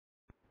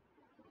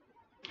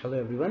Hello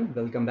everyone,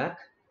 welcome back.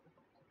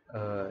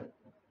 Uh,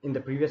 in the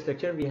previous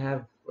lecture, we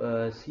have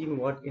seen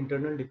what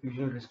internal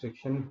diffusion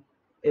restriction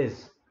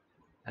is,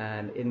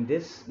 and in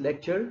this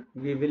lecture,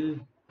 we will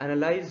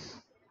analyze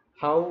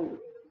how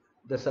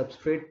the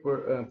substrate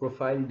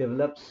profile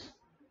develops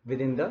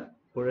within the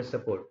porous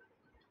support.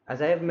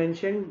 As I have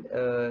mentioned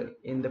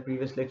in the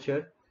previous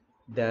lecture,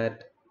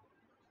 that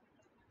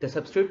the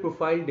substrate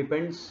profile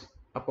depends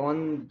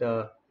upon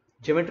the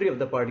geometry of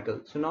the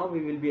particle. So now we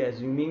will be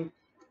assuming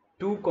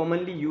two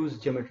commonly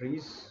used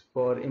geometries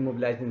for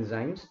immobilized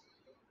enzymes.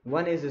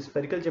 One is a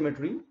spherical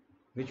geometry,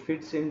 which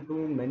fits into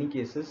many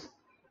cases,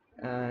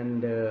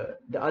 and the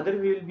other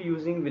we will be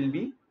using will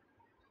be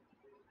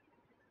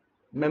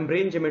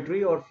membrane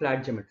geometry or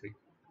flat geometry,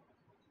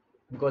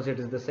 because it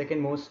is the second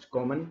most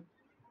common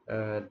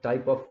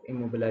type of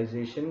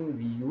immobilization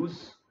we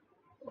use,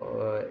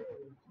 uh,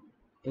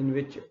 in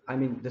which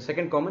the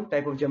second common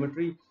type of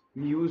geometry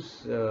we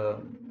use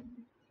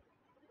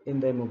in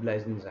the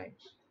immobilized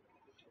enzymes.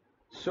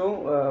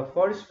 So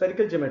for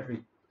spherical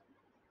geometry,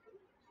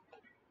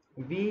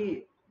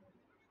 we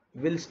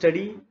will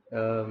study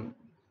the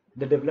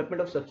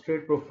development of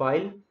substrate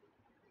profile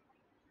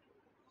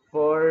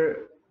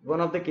for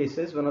one of the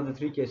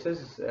three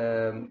cases,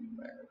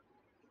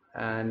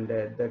 and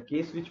the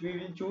case which we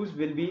will choose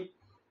will be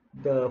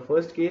the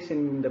first case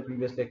in the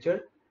previous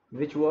lecture,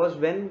 which was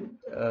when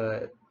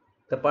the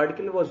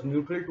particle was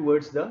neutral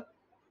towards the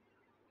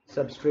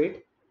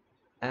substrate,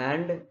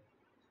 and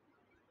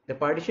the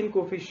partition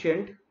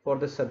coefficient for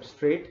the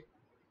substrate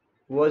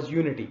was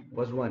unity,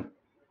 was 1.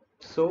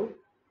 So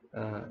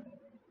uh,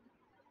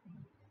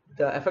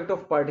 the effect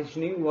of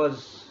partitioning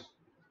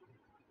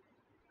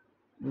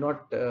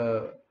not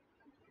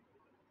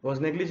was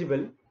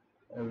negligible,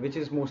 which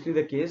is mostly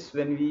the case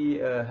when we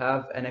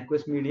have an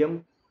aqueous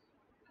medium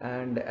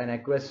and an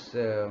aqueous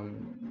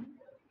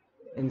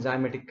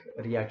enzymatic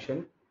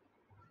reaction.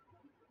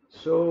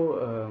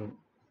 So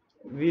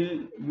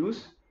we'll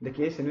use the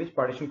case in which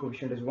partition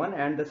coefficient is 1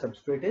 and the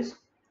substrate is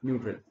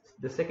neutral.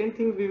 The second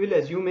thing we will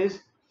assume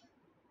is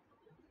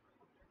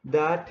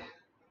that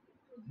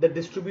the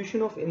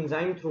distribution of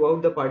enzyme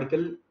throughout the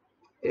particle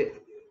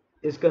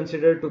is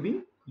considered to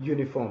be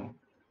uniform,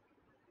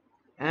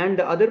 and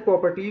the other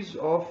properties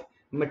of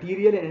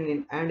material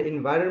and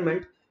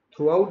environment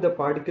throughout the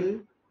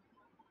particle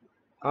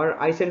are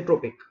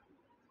isentropic,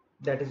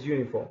 that is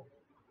uniform.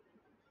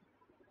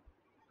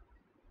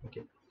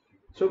 Okay,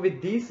 so with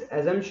these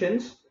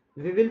assumptions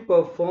we will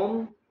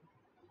perform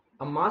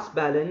a mass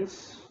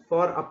balance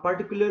for a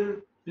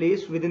particular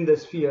place within the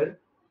sphere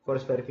for a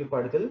spherical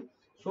particle.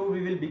 So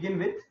we will begin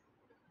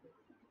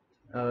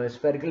with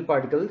spherical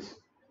particles.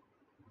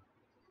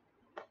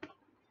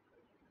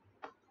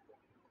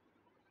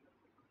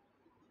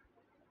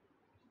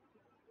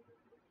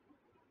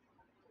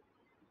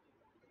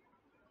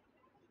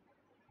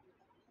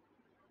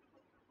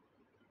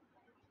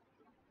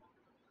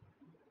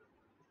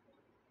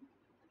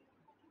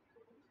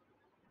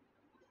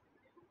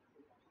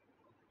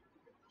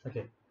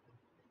 Okay,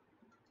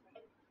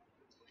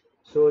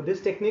 so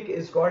this technique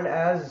is called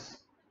as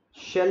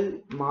shell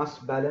mass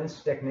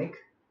balance technique,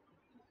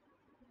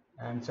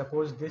 and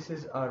suppose this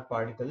is our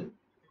particle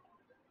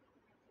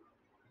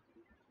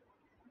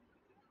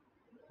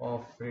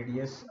of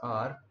radius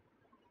r.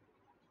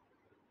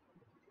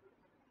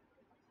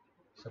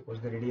 Suppose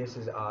the radius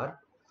is r.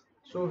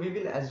 So we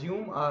will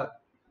assume a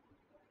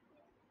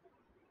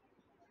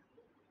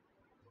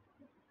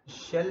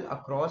shell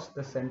across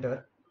the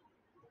center,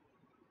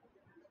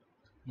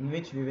 in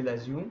which we will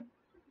assume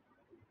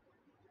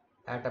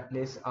at a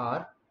place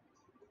r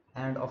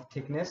and of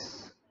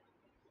thickness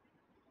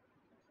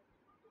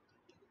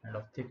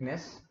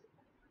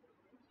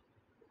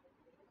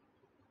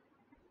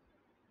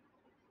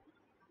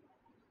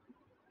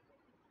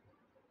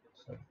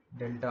so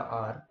delta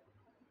r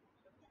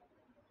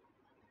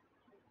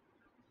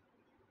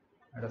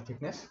and of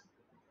thickness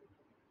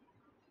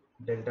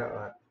delta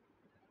r.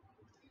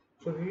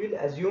 So we will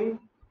assume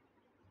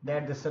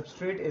that the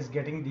substrate is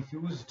getting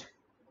diffused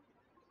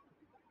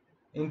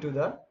into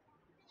the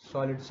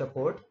solid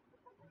support,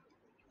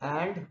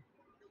 and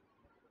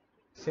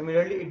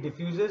similarly it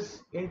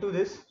diffuses into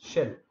this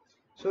shell.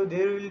 So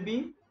there will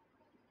be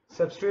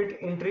substrate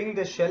entering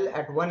the shell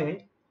at one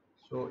end.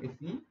 So if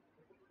we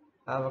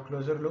have a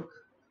closer look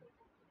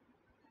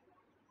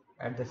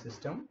at the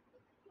system,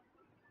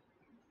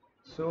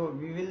 so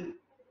we will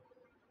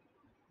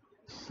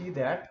see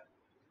that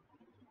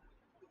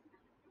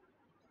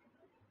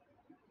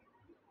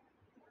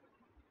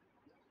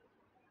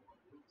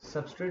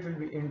substrate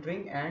will be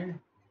entering and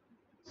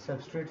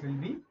substrate will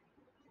be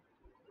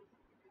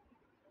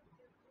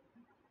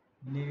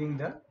leaving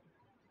the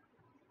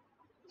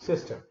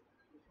system,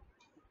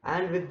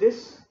 and with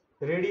this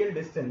radial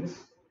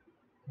distance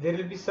there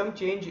will be some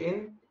change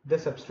in the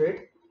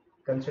substrate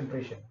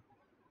concentration.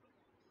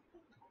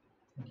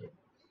 Okay,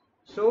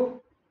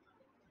 so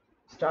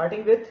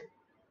starting with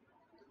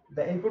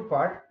the input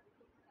part,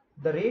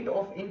 the rate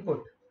of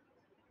input,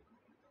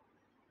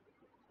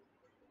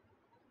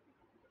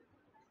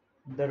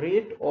 the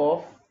rate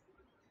of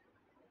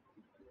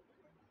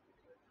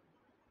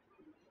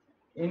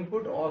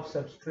input of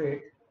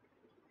substrate,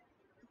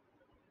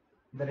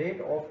 the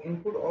rate of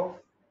input of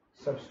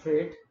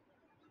substrate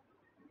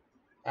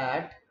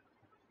at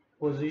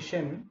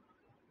position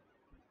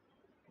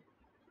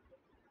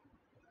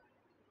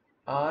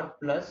R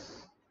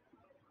plus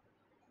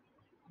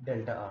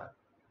delta R.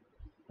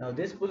 Now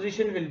this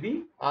position will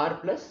be R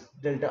plus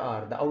delta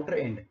R, the outer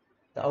end.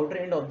 The outer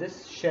end of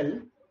this shell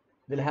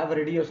will have a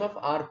radius of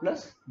R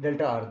plus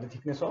delta R, the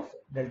thickness of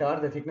delta R,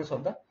 the thickness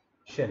of the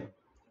shell.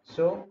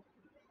 So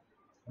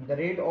the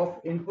rate of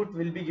input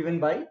will be given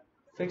by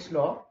Fick's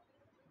law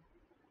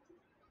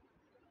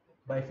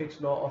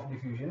of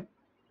diffusion,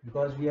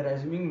 because we are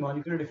assuming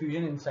molecular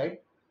diffusion inside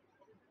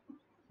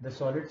the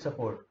solid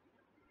support.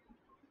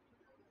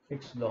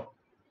 Fick's law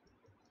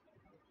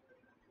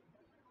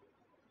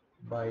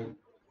by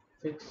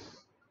Fick's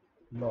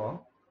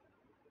law,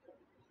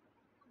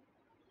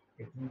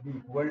 it will be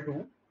equal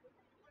to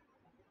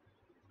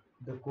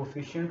the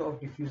coefficient of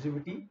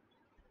diffusivity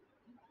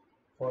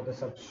for the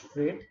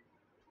substrate,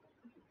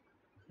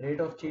 rate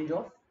of change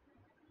of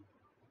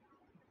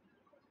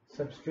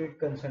substrate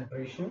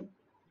concentration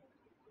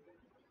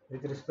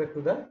with respect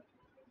to the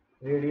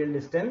radial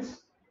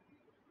distance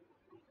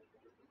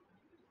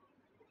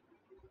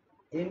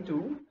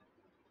into,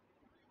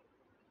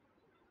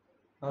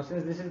 now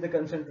since this is the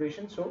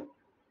concentration, so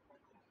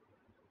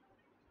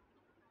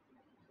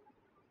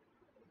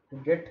to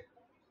get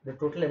the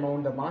total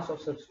amount, the mass of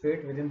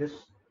substrate within this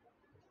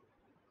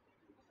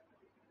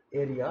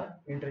area,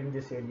 entering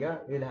this area,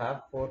 will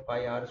have 4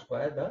 pi r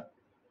square, the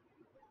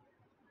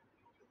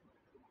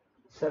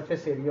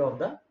surface area of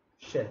the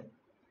shell,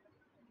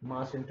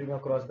 mass entering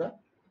across the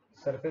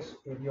surface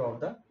area of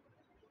the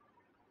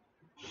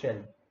shell,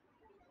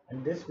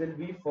 and this will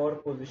be for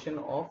position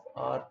of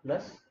R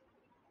plus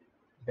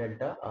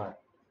delta R.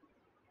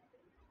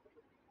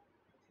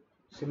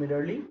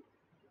 Similarly,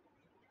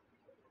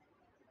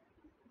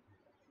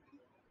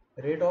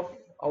 rate of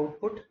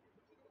output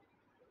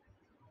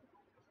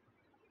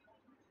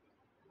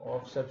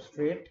of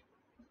substrate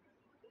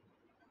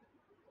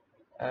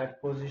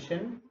at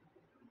position,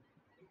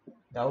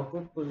 the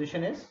output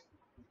position is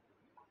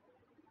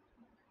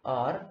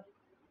R,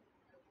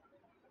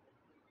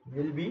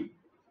 will be,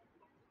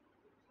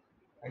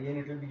 again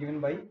it will be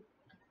given by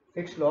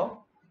Fick's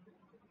law,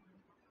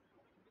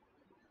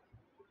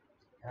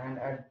 and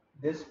at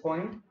this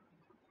point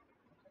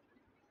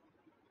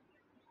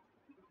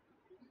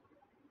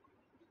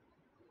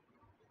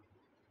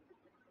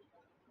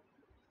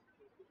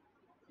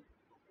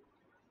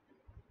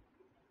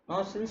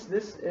now, since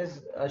this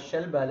is a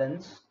shell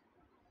balance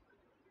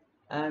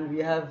and we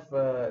have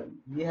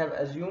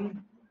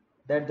assumed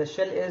that the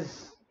shell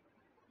is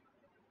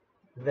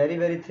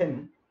very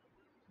thin,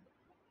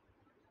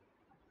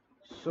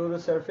 so the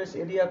surface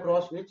area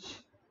across which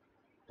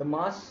the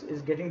mass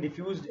is getting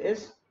diffused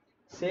is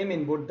same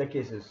in both the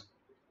cases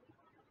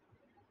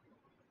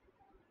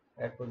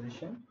at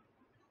position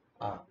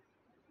R.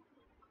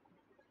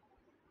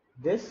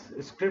 This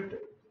script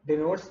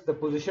denotes the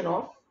position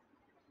of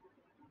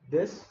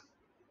this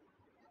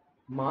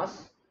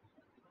mass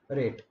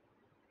rate,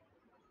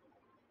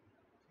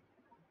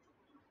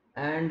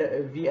 and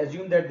we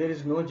assume that there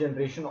is no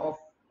generation of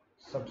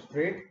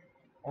substrate,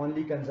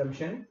 only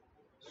consumption.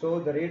 So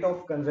the rate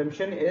of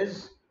consumption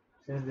is,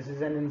 since this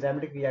is an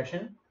enzymatic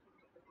reaction,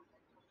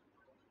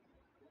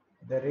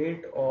 the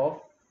rate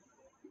of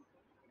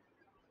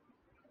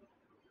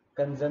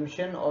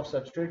consumption of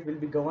substrate will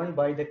be governed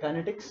by the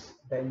kinetics,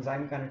 the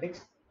enzyme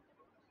kinetics.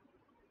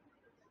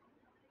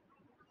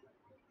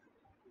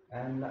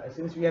 And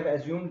since we have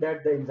assumed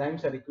that the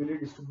enzymes are equally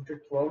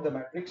distributed throughout the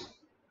matrix,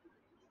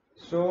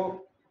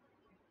 so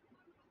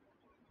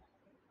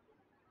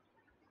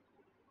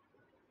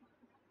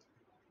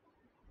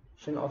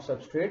of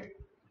substrate,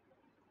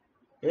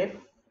 if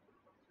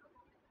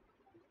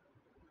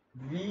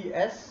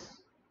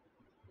Vs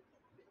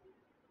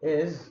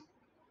is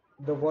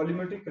the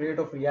volumetric rate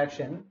of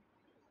reaction,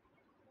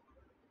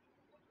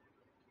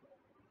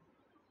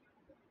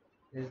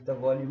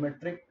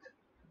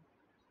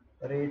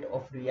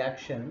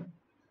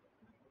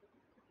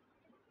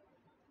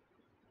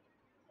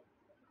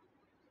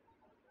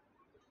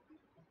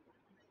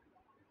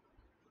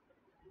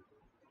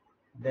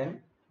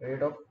 then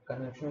rate of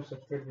consumption of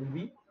substrate will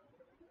be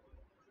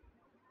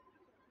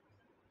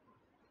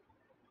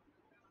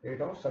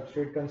rate of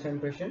substrate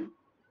concentration,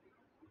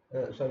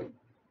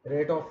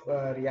 rate of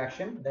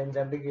reaction, the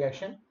enzymatic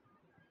reaction,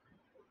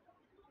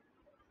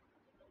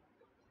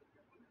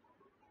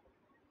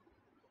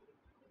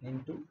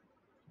 into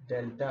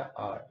delta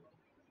R.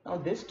 Now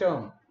this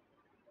term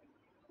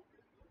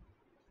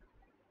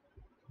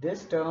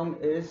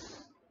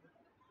is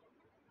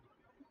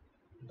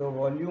the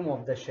volume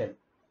of the shell.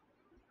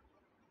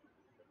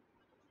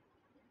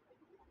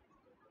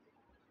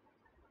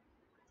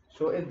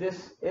 So if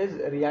this is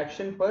a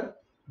reaction per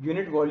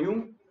unit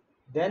volume,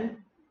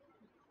 then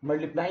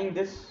multiplying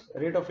this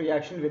rate of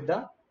reaction with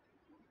the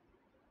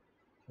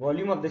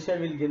volume of the shell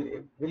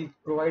will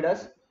provide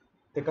us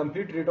the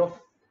complete rate of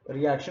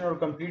reaction or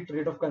complete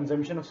rate of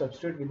consumption of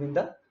substrate within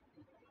the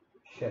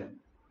shell.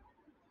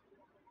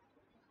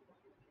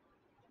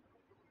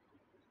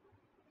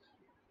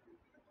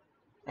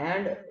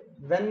 And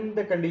when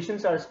the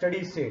conditions are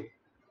steady state,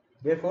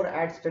 therefore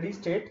at steady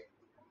state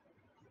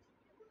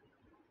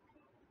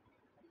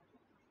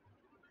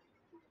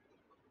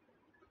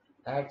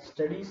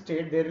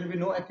there will be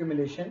no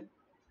accumulation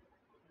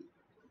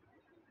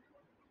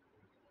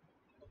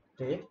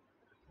state,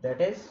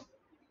 that is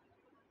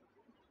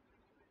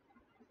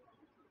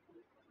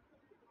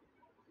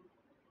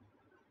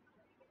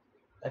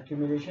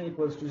accumulation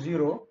equals to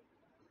 0.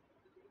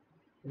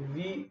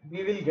 We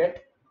will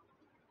get,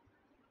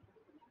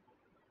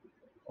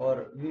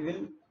 or we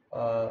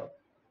will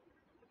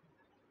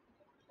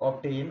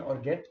obtain or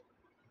get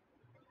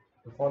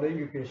the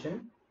following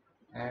equation,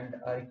 and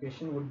our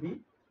equation would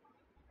be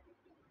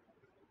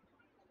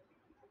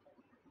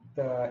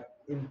the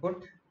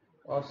input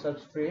of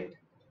substrate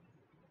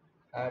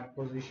at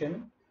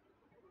position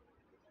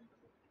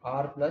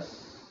R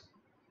plus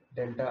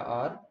delta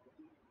R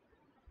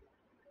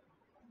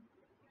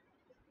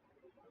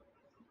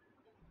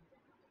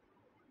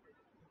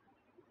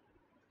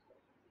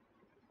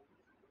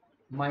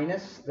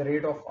minus the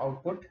rate of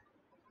output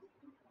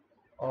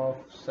of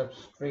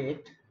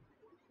substrate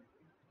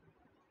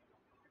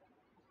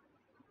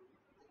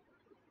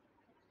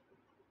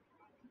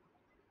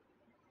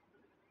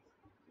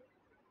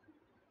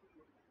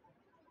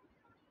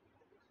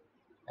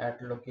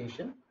at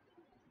location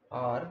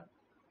R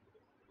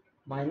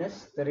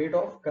minus the rate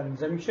of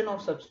consumption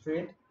of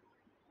substrate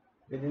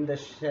within the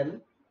shell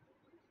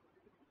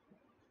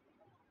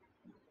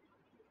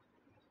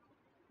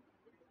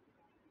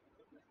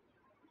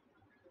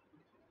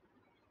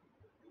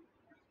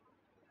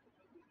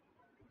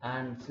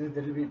and since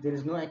there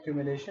is no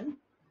accumulation,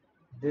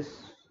 this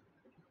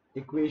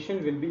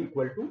equation will be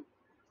equal to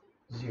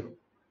 0.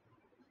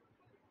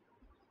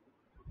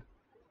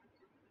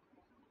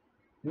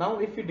 Now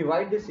if we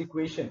divide this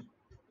equation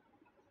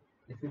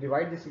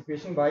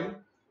by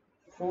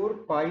 4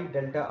 pi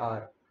delta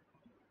r,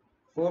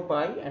 4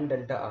 pi and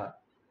delta r,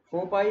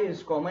 4 pi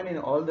is common in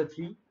all the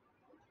three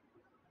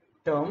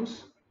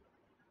terms,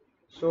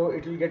 so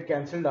it will get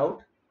cancelled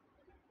out,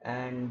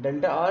 and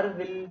delta r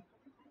will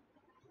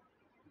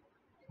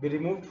be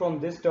removed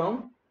from this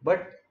term,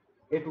 but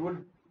it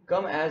would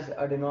come as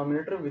a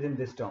denominator within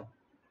this term.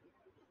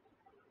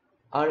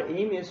 Our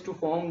aim is to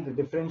form the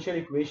differential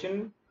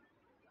equation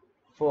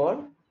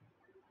for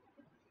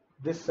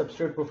this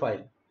substrate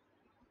profile.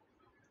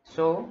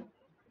 So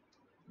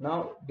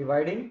now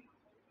dividing,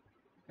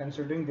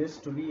 considering this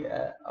to be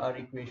our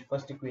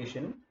first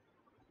equation,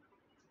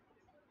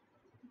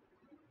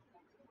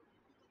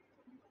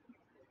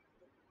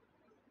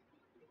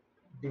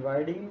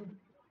 dividing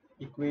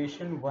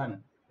equation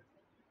 1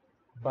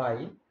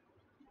 by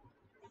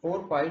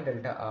 4 pi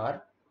delta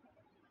r,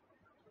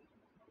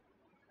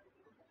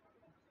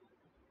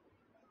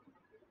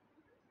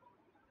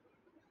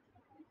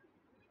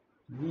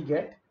 we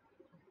get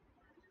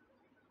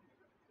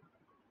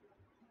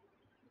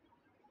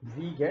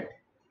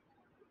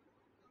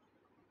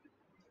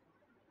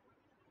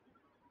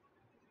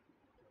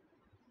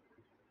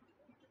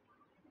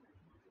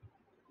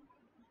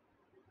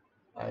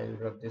I'll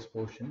rub this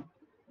portion.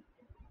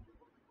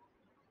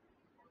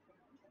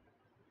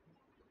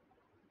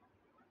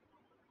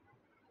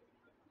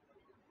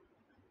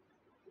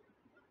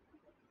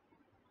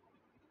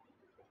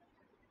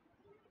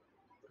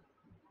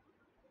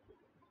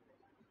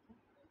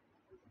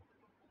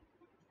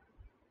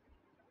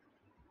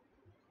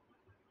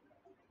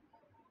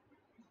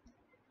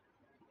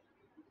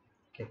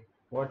 Okay,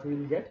 what we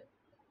will get?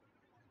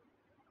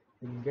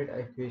 We will get an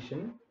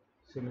equation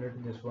similar to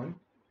this one.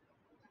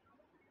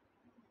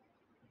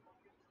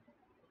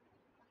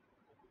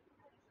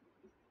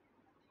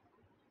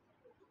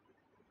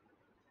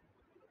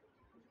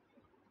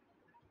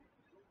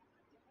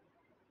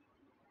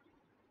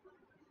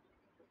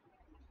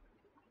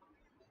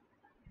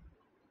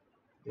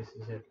 This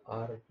is at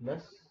r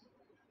plus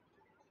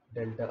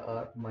delta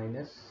r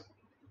minus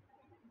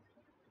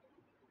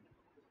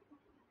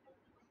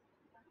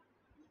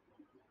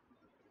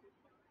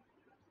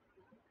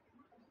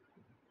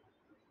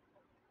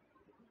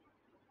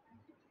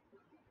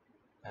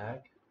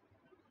at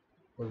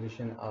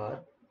position r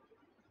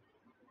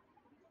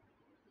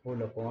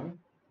whole upon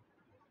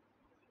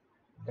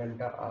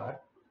delta r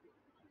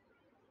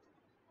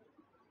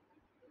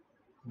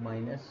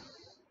minus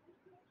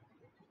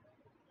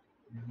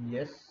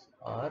ds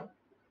r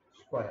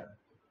square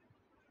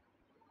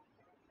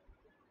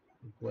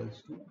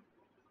equals to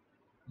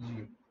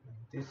 0.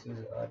 This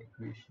is our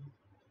equation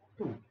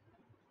 2.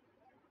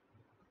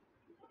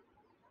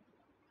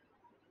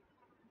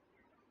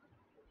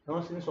 Now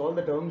since all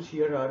the terms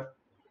here are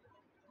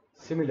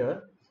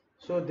similar,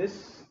 so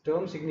this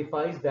term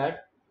signifies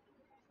that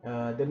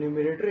the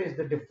numerator is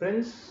the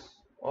difference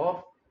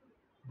of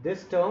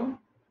this term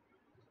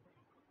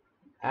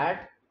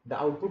at the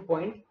output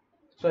point,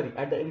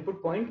 at the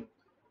input point,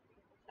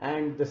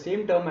 and the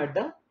same term at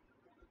the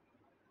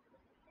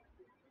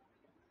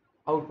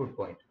output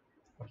point.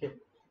 Okay,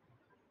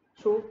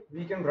 So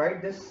we can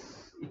write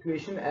this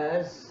equation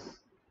as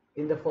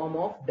in the form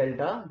of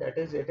delta, that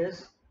is, it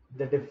is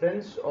the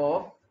difference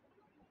of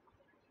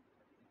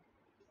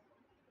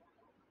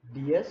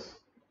ds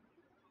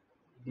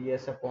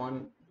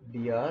upon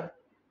dr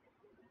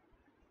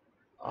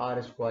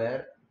r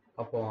square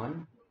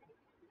upon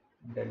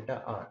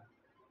delta r.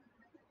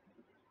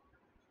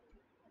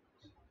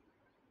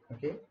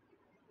 Okay,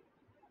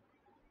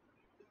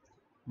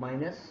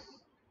 minus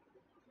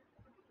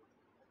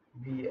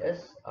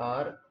vs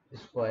r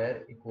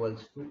square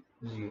equals to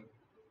 0.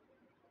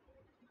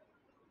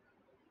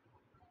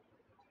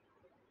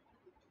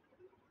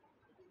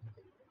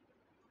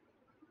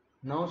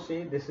 Now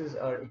say this is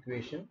our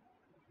equation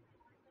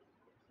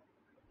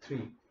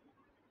 3.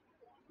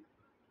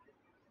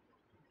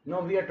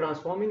 Now we are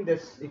transforming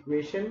this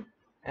equation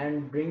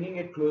and bringing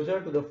it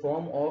closer to the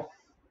form of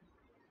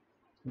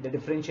the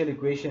differential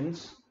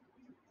equations,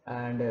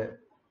 and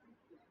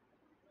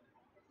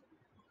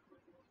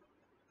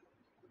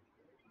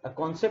a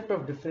concept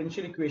of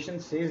differential equation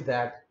says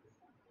that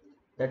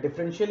the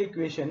differential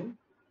equation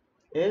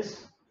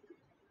is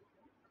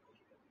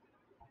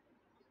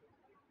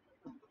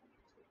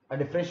a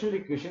differential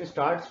equation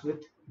starts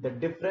with the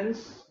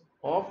difference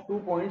of 2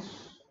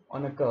 points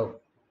on a curve,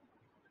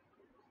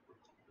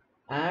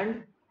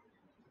 and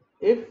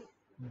if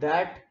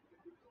that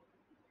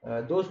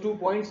those 2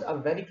 points are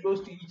very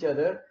close to each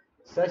other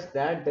such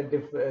that the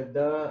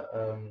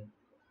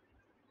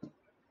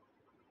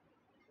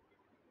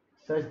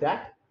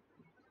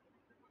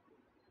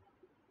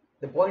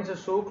points are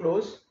so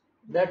close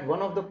that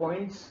one of the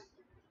points,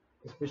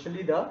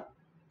 especially the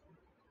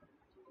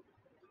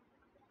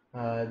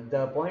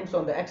points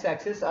on the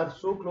x-axis, are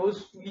so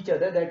close to each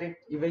other that it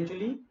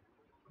eventually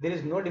there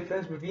is no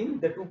difference between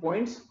the 2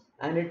 points,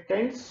 and the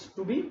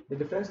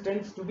difference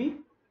tends to be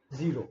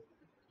 0.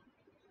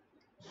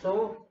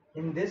 So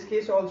in this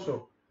case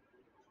also,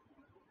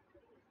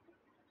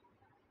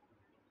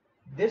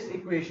 this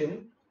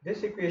equation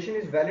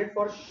is valid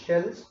for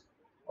shells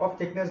of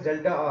thickness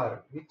delta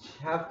r which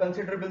have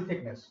considerable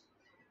thickness.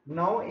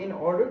 Now in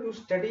order to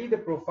study the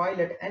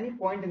profile at any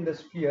point in the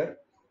sphere,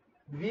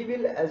 we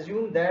will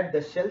assume that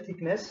the shell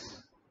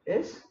thickness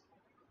is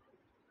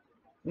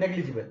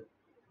negligible,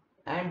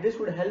 and this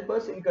would help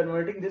us in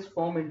converting this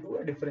form into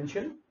a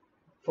differential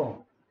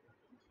form.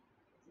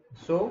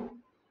 So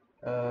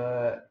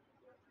to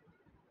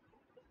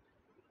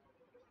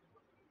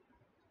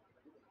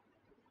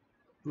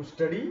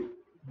study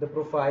the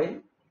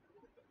profile,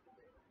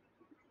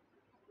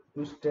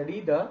 to study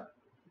the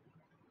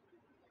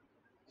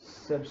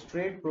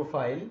substrate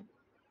profile,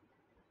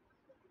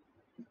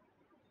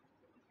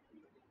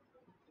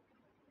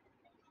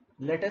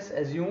 let us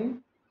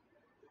assume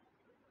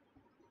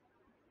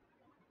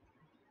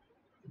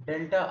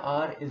delta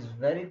r is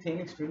very thin,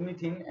 extremely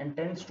thin, and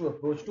tends to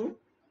approach to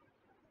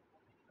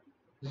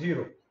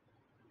 0.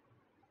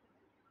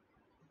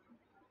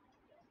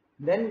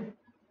 Then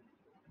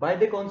by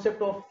the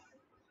concept of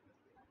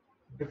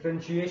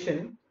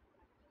differentiation,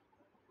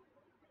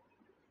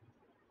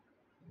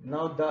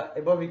 now the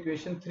above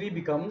equation 3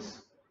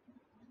 becomes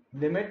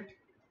limit.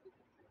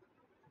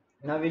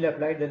 Now we'll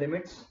apply the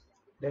limits.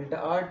 Delta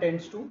r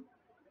tends to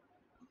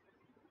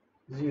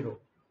 0.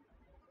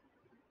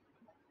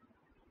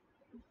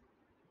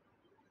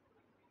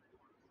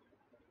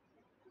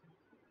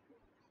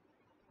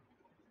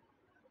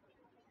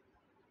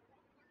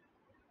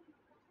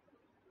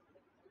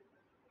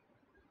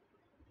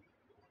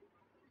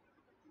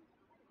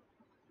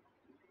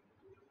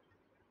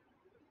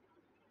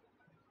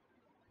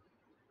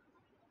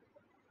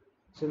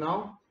 So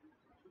now,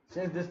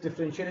 since this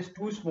differential is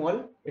too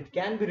small, it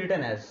can be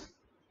written as,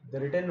 the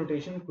written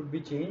notation could be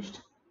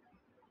changed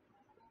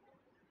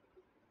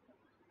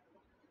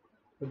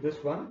to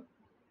this one,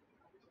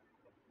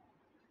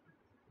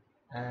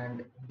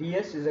 and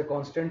ds is a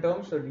constant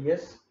term, so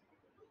ds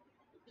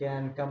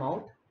can come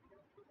out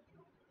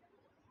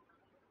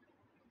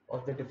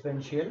of the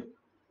differential.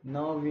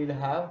 Now we'll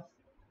have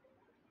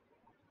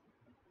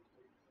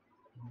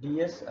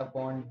ds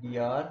upon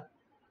dr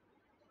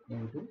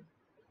into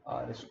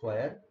r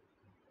square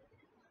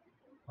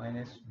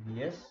minus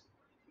vs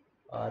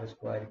r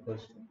square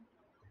equals to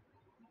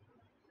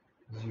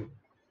 0.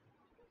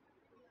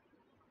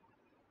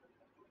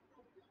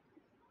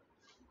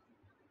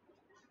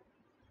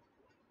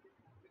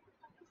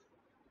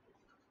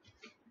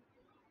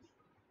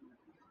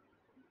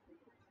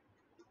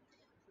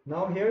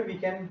 Now here we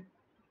can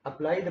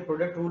apply the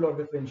product rule of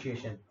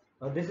differentiation.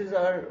 Now this is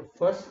our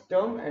first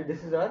term, and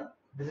this is our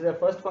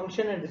first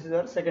function, and this is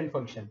our second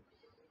function.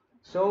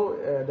 So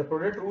the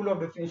product rule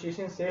of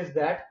differentiation says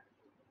that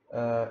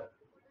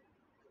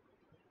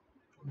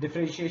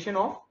differentiation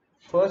of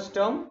first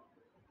term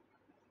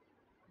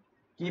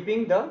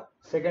keeping the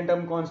second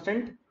term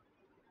constant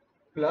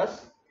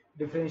plus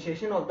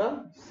differentiation of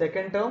the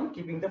second term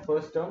keeping the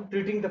first term,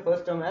 treating the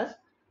first term as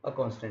a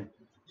constant.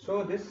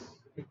 So this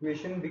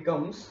equation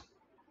becomes,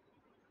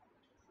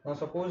 now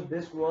suppose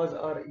this was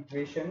our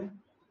equation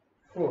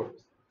 4.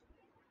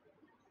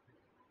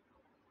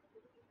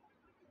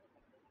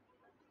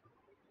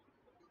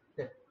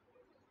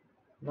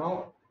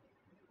 Now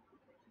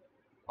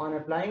on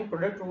applying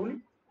product rule,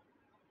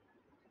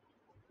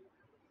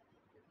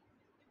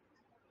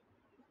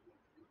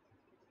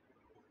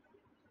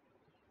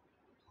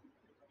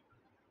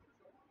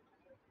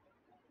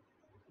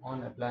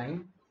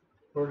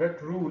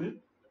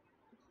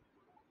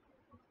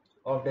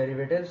 of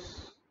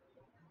derivatives,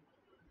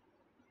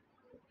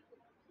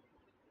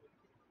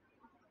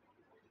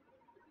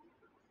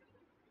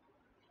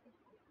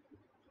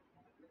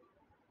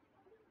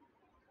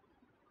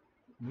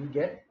 we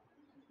get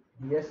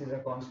ds is a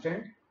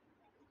constant,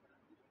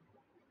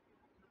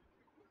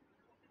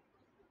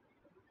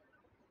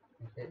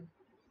 okay,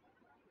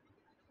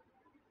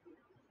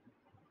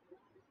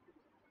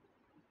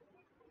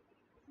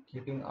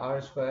 keeping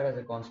r square as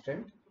a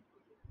constant,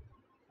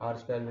 r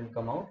square will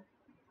come out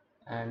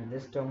and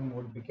this term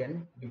would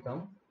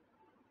become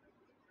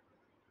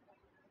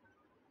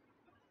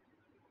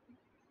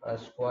a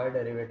square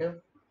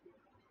derivative,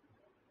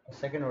 a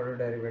second order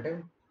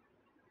derivative.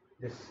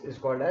 This is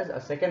called as a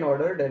second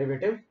order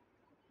derivative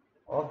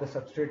of the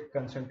substrate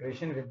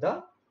concentration with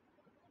the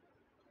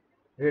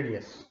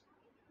radius.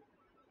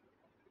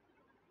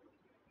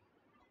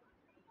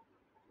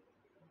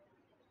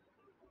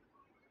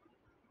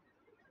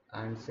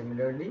 And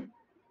similarly,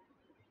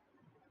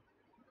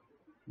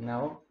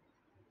 now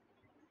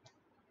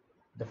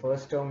the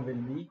first term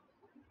will be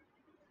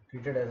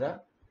treated as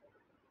a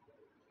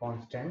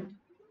constant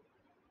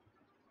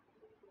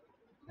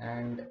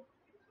and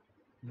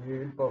we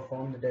will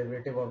perform the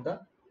derivative of the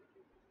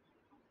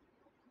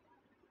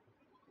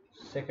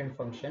second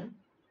function.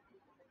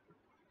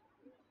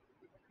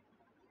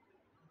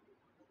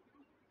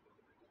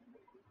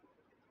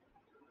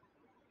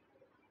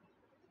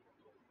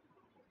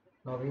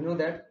 Now we know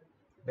that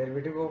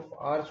derivative of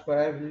r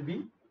square will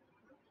be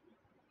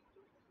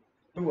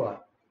 2r.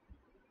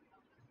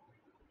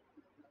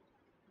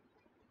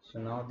 So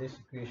now this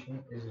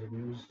equation is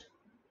reduced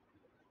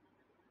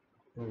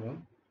to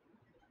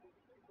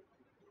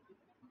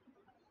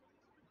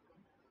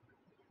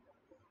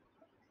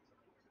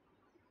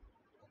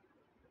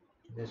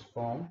this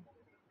form.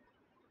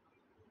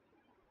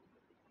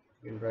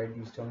 We'll write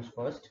these terms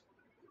first,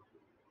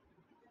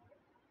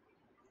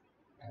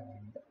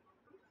 and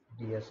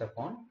ds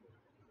upon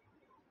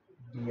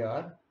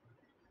dr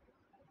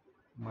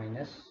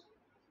minus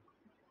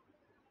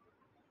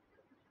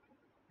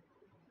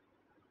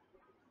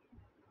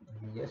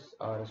ds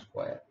r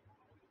square.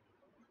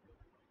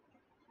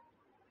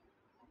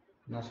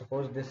 Now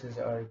suppose this is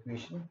our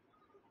equation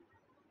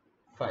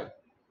 5.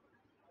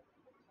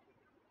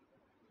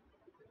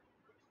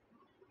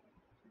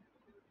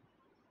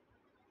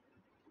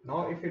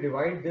 Now if you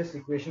divide this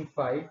equation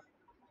 5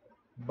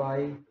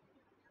 by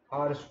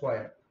r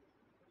square,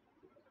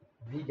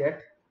 we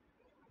get,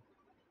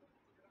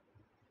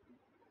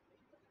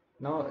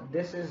 now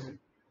this is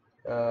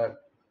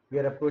we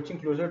are approaching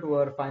closer to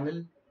our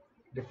final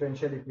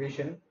differential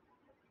equation,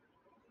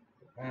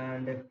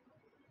 and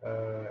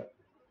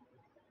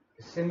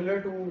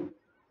similar to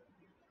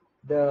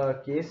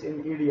the case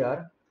in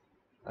IDR,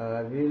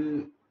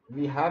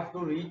 we have to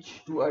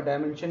reach to a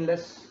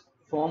dimensionless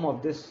form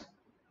of this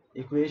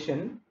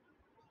equation,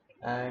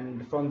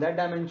 and from that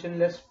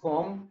dimensionless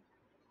form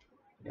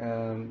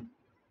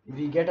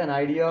we get an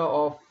idea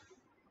of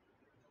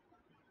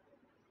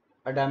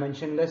a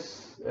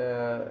dimensionless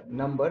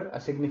number, a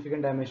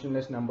significant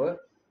dimensionless number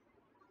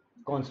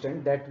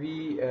constant that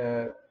we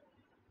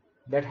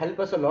that help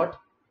us a lot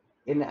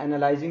in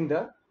analyzing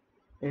the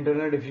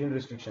internal diffusion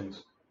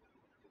restrictions.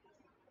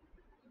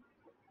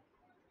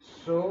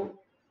 So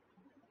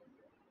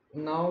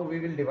now we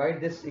will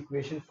divide this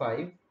equation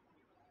 5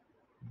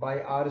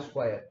 by r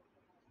square.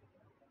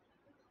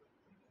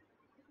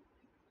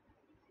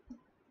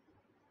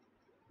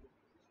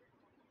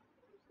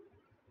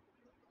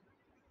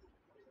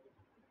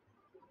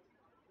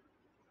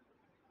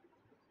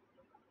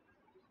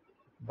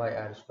 By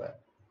r square.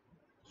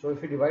 So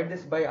if we divide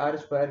this by r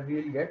square, we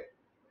will get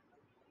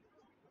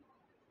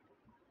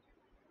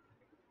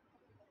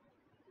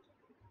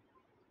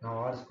now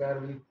r square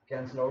will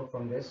cancel out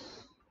from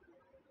this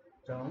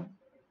term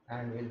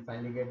and we'll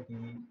finally get d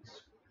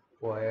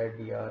square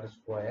dr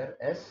square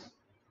s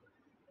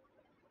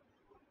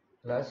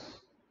plus,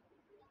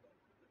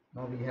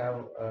 now we have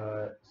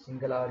a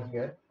single r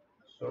here,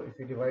 so if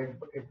we divide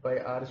it by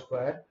r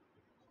square,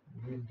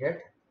 we'll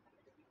get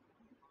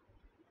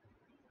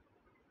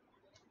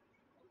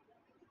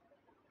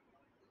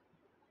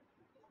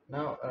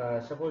now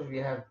suppose we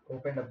have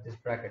opened up this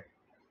bracket,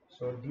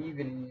 so d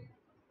will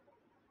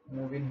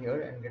move in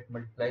here and get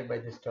multiplied by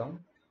this term,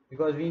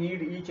 because we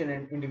need each and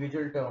an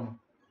individual term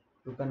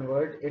to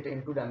convert it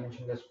into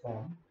dimensionless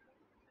form.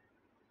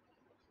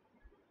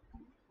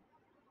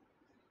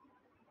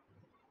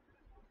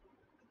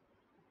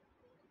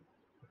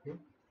 Okay,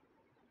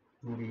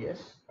 2ds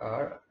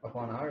r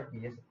upon r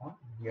ds upon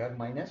dr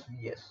minus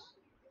vs,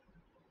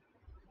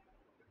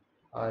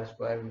 r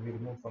square will be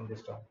removed from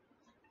this term,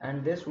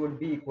 and this would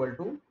be equal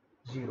to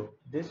 0.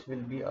 This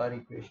will be our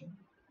equation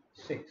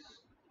 6.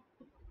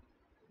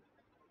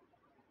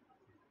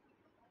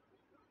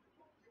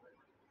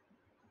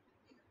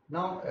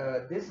 Now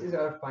this is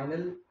our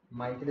final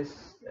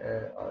Michaelis,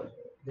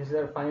 this is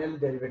our final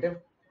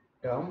derivative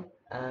term,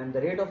 and the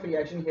rate of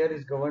reaction here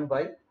is governed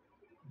by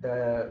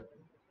the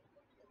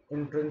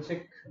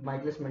intrinsic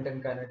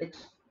Michaelis-Menten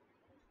kinetics.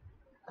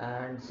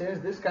 And since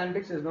this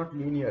kinetics is not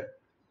linear,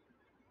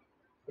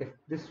 if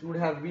this would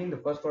have been the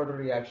first order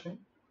reaction,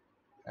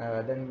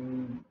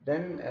 then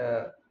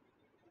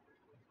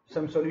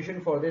some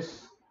solution for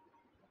this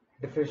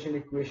differential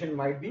equation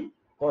might be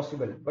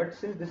possible. But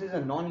since this is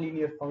a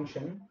non-linear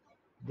function,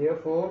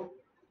 therefore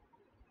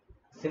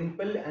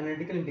simple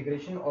analytical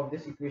integration of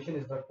this equation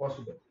is not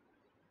possible.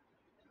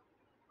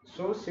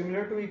 So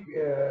similar to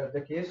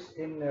the case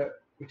in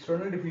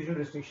external diffusion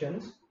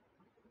restrictions,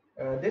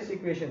 this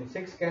equation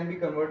 6 can be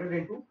converted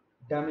into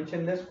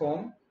dimensionless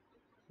form,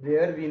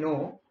 where we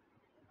know,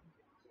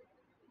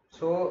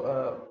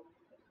 so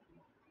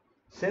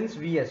since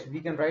Vs, we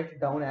can write it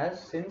down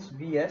as since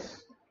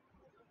Vs,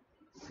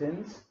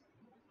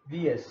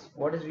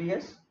 what is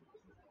Vs?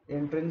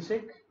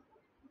 Intrinsic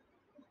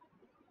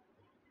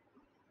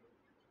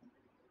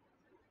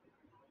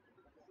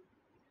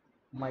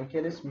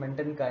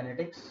Michaelis-Menten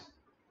kinetics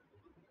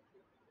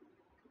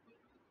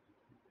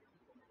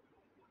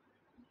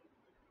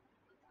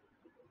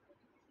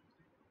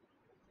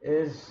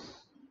is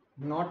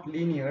not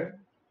linear,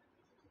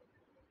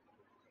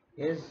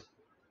 is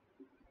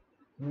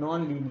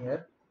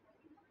non-linear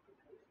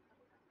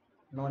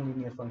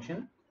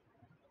function.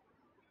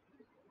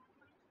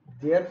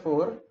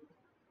 Therefore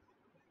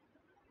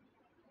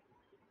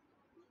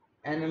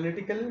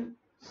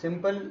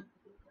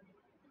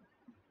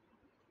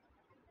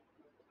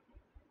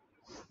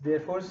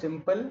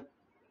simple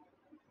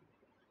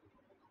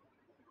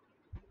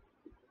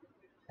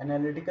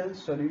analytical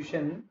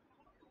solution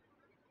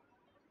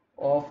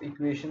of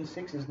equation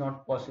 6 is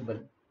not possible,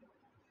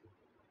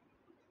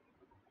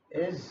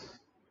 is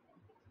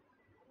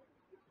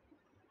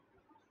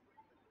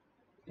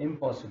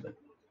impossible.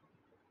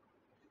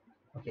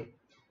 Okay,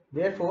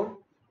 therefore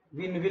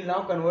we will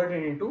now convert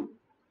it into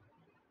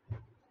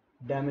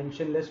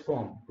dimensionless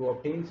form to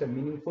obtain some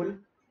meaningful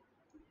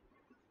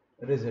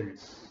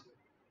results.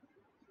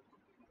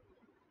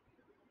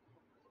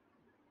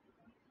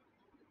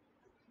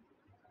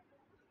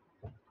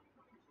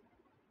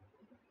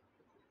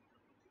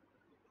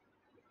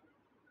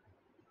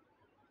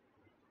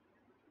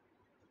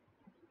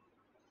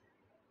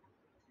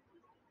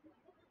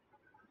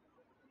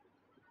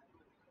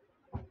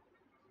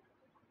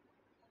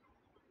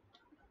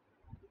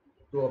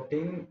 To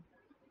obtain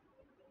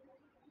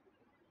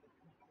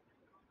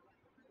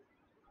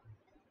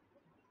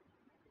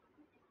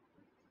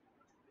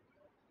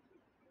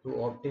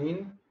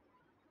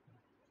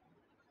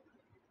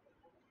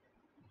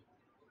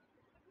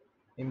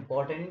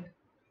important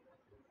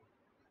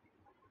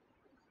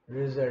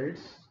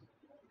results,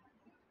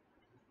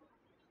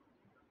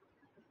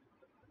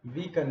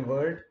 we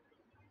convert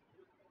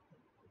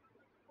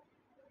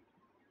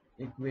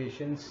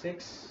equation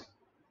 6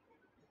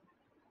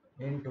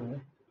 into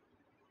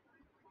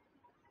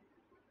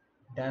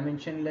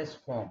dimensionless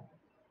form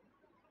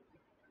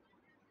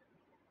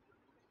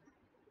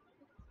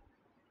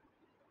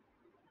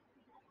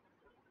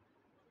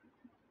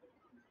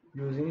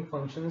using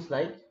functions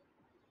like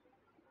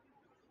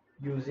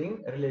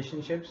using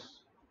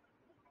relationships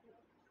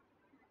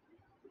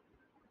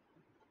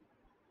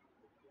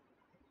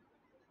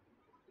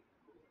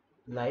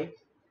like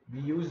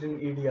we used in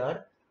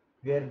IDR,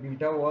 where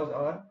beta was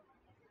our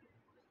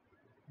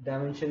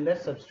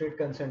dimensionless substrate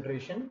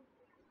concentration,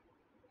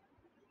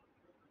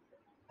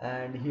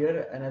 and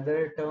here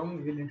another term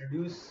we will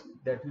introduce,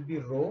 that will be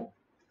rho,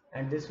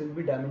 and this will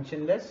be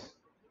dimensionless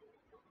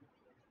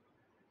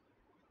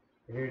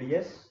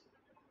radius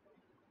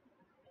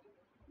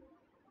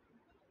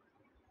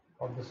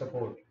of the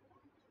support.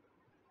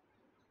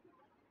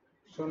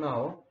 So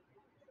now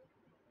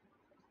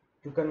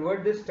to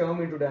convert this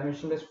term into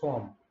dimensionless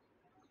form,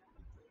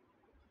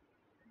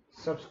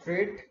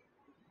 substrate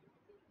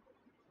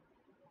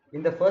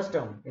in this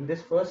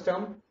first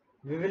term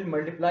we will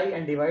multiply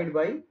and divide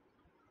by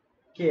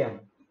Km.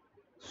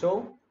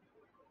 So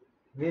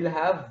we'll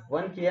have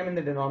 1 Km in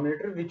the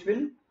denominator, which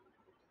will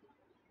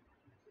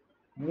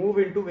move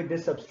into with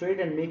this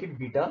substrate and make it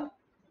beta,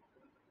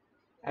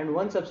 and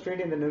one substrate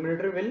in the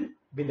numerator will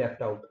be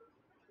left out.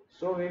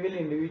 So we will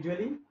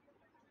individually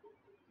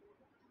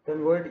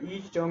convert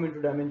each term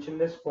into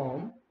dimensionless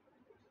form,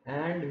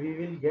 and we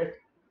will get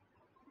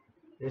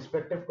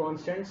respective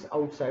constants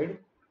outside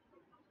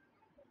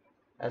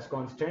as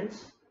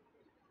constants.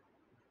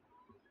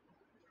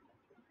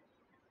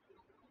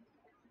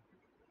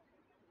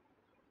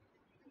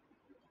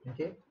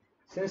 Okay,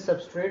 since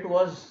substrate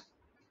was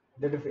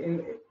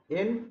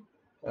in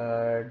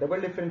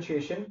double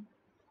differentiation,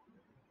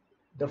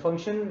 the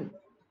function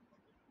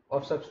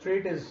of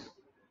substrate is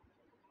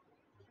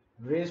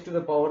raised to the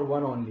power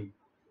 1 only.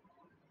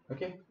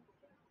 Okay,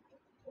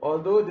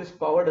 although this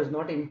power does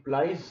not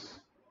implies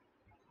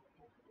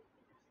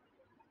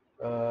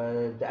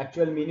the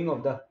actual meaning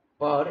of the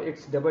power,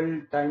 it's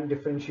double time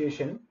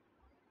differentiation,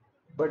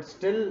 but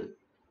still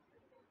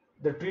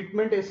the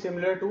treatment is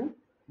similar to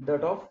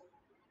that of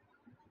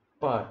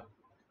power.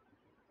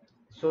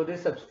 So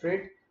this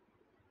substrate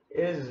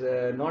is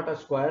not a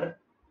square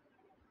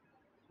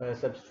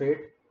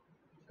substrate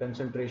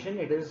concentration,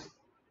 it is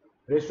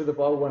raised to the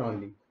power 1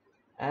 only,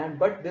 and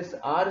but this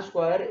r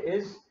square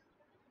is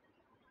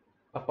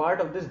a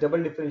part of this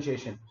double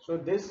differentiation, so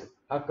this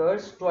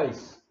occurs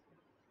twice.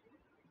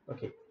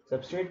 Okay,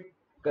 substrate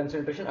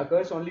concentration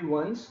occurs only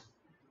once,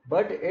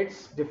 but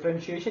its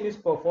differentiation is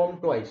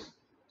performed twice,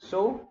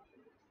 so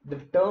the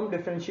term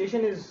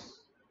differentiation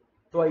is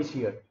twice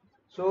here.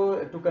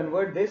 So to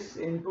convert this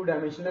into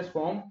dimensionless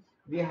form,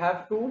 we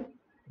have to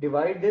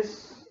divide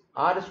this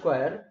r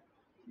square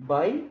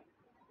by,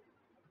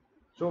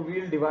 so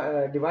we will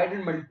divide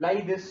and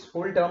multiply this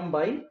whole term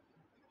by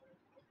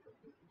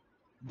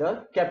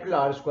the capital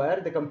R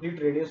square, the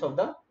complete radius of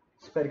the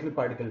spherical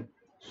particle.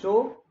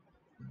 So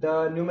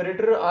the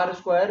numerator R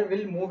square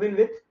will move in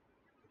with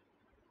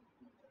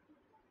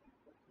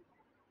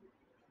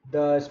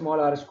the small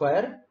r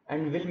square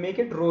and will make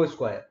it rho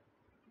square,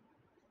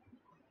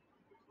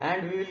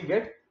 and we will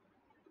get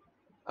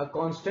a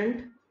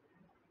constant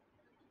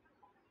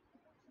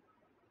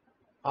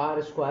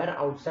r square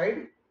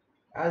outside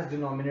as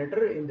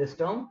denominator in this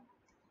term,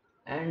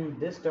 and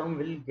this term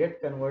will get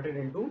converted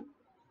into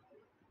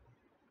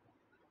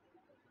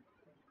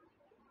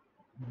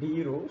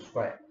d rho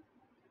square.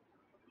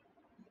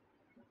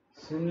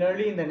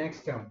 Similarly, in the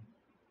next term,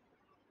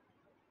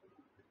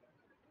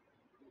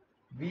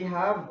 we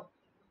have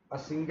a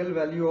single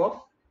value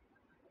of,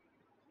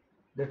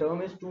 the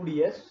term is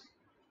 2ds.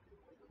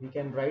 We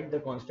can write the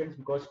constants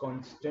because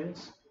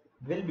constants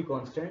will be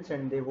constants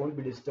and they won't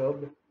be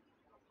disturbed.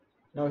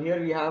 Now here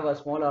we have a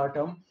small r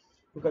term.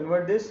 To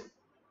convert this,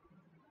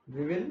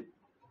 we will,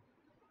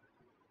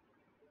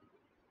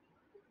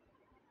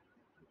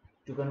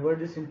 to convert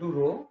this into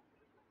rho,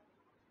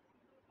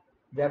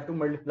 we have to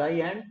multiply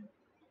and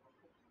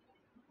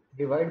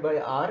divide by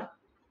r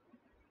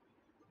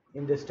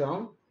in this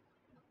term,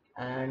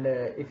 and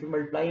if you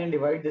multiply and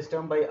divide this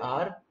term by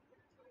r,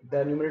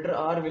 the numerator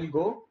r will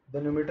go,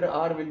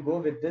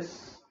 with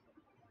this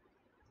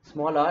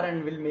small r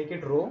and will make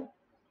it rho.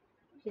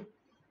 Okay.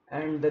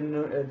 And then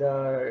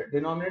the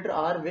denominator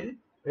r will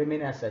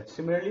remain as such.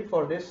 Similarly,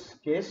 for this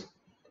case,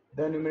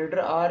 the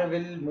numerator r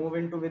will move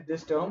into with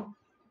this term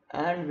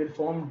and will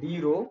form d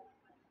rho,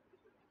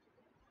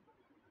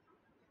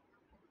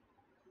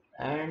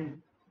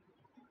 and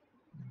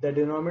the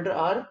denominator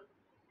r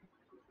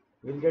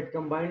will get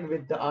combined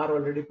with the r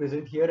already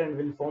present here and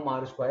will form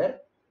r square.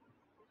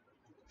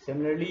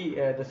 Similarly,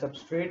 the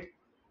substrate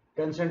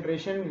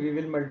concentration, we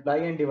will multiply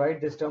and divide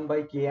this term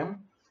by Km,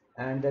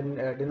 and then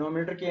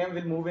denominator Km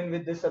will move in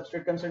with this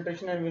substrate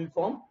concentration and will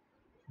form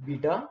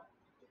beta,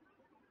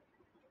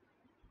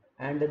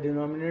 and the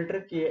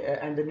denominator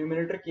and the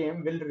numerator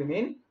Km will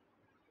remain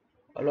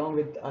along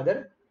with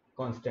other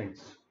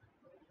constants.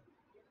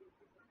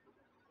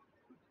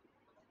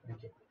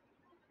 Okay.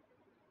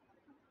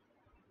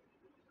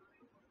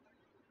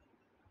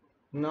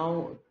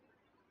 Now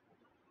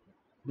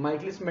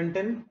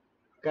Michaelis-Menten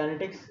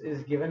kinetics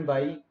is given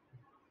by,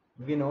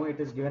 we know it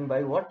is given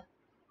by what?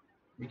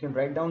 We can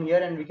write down here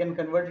and we can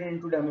convert it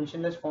into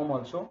dimensionless form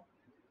also.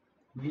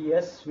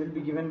 Vs will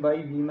be given by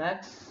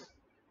Vmax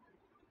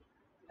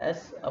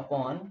S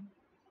upon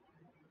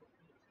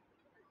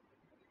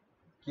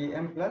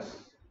Km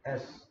plus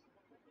S.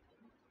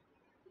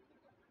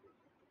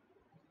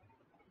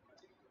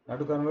 Now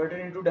to convert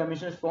it into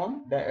dimensionless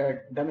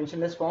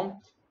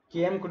form,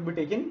 Km could be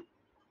taken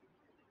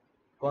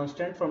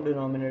constant from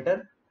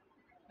denominator,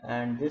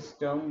 and this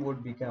term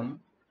would become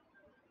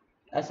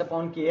S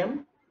upon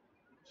Km,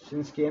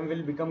 since Km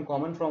will become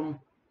common from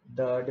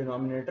the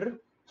denominator,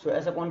 so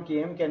S upon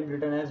Km can be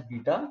written as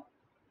beta,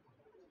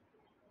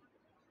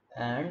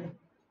 and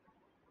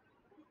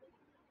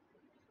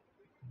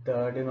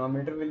the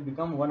denominator will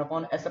become 1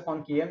 upon S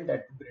upon Km,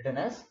 that will be written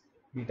as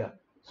beta.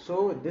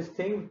 So this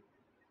thing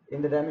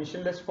in the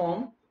dimensionless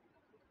form,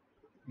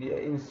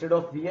 instead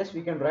of Vs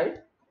we can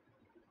write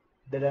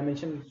the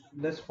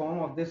dimensionless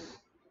form of this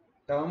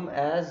term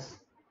as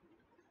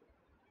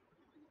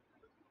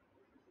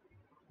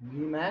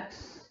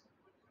Vmax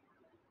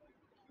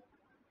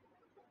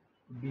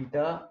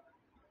beta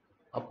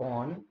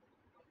upon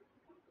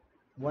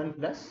 1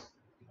 plus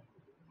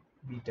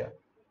beta.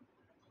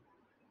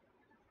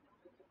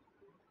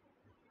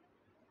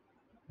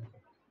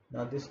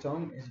 Now this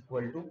term is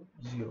equal to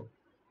 0.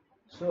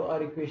 So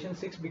our equation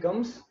 6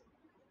 becomes,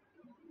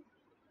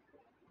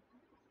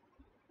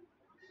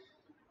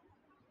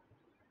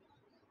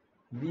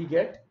 we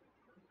get,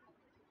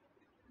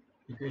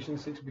 equation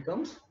 6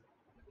 becomes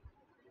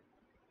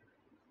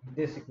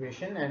this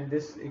equation, and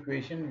this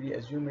equation we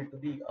assume it to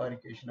be our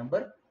equation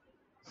number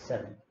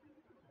 7.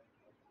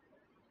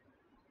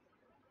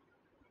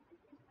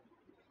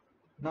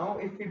 Now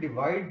if we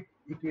divide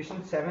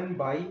equation 7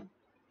 by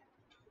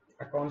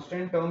a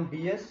constant term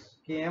ds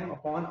Km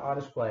upon r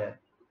square,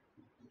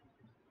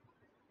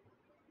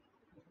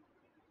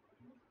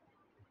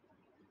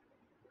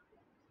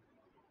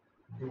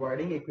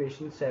 dividing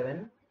equation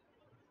 7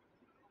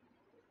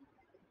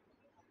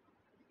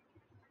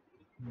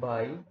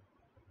 by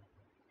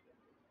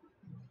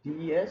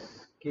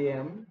ds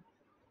km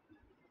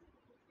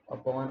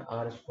upon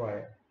r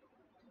square.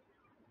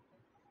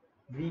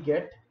 We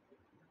get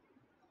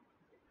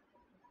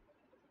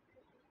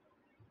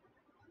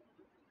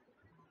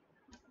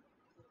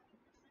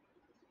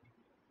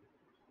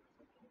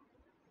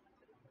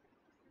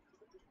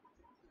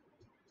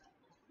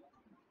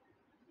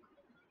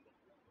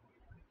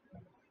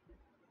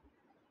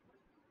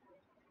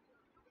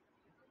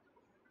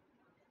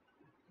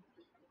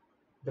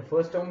the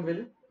first term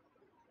will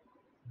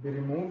be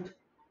removed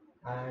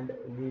and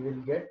we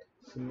will get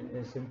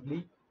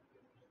simply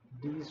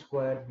d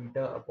square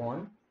beta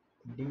upon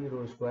d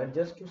rho square.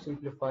 Just to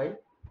simplify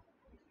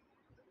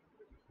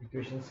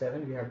equation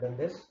 7, we have done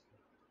this,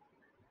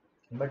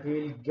 but we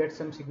will get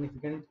some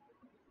significant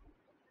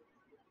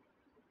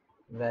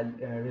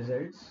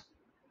results.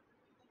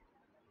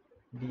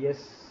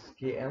 ds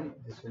km,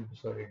 this will be,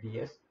 sorry,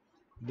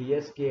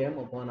 ds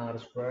km upon r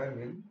square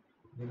will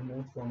be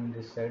removed from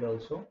this side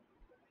also,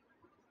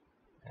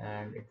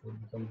 and it will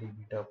become d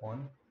beta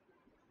upon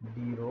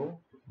d rho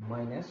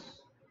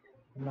minus.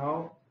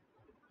 Now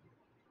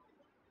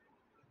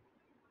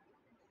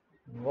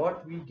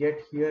what we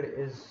get here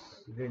is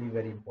really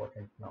very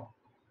important. Now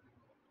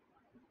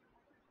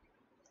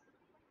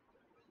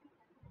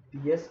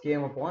ds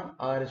km upon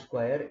r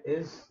square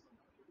is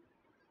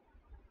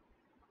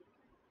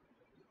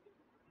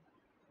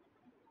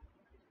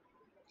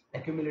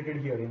accumulated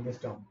here in this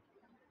term,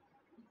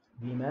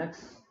 Vmax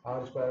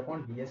r square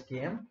upon ds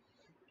km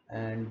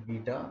and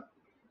beta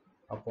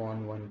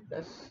upon 1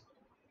 plus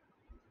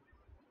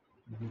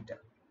beta.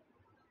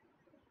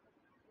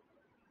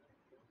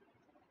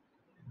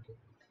 Okay.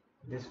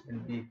 This will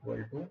be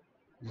equal to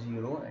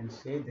 0, and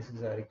say this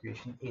is our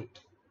equation 8.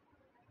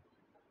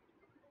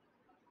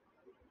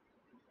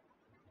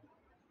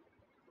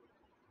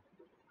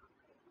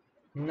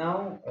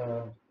 Now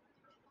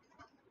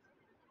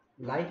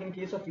like in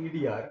case of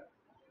EDR,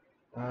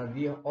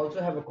 we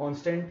also have a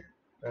constant,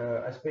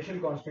 a special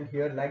constant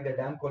here, like the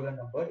Dam Collar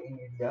number in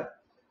EDR.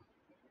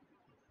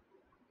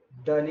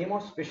 The name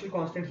of special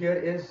constant here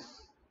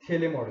is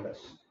Thiele modulus,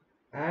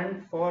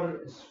 and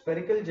for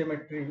spherical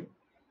geometry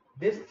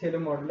this Thiele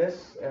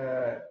modulus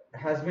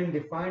has been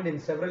defined in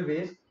several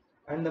ways,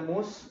 and the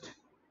most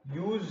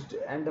used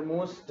and the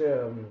most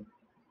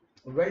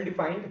well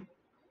defined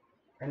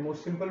and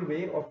most simple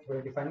way of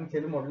defining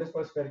Thiele modulus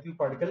for spherical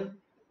particle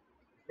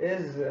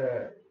is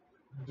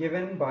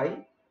given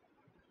by,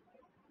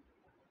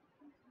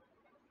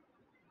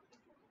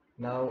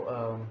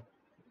 now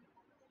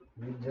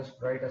we'll just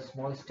write a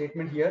small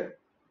statement here.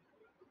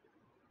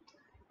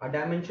 A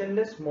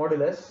dimensionless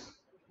modulus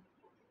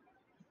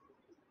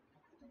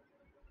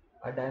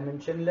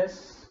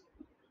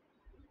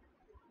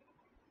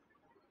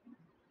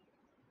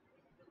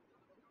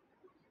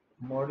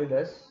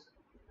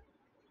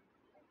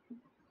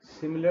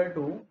similar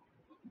to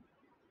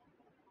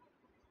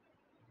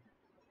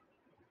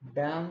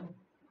Dam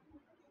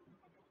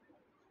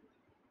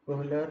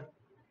Collar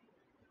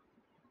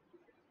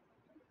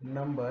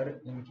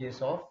number in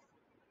case of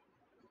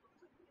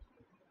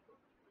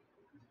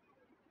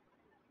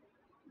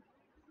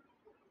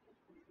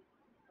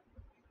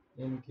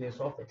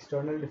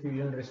external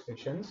diffusion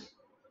restrictions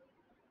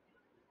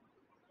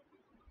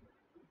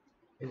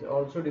is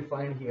also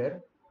defined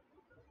here.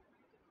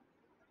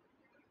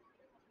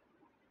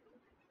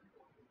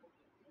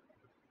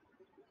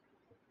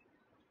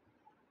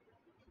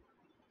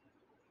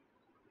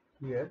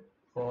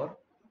 For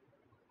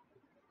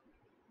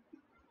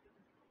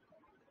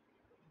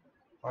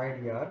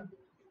IDR,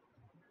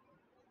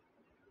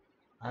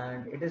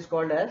 and it is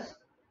called as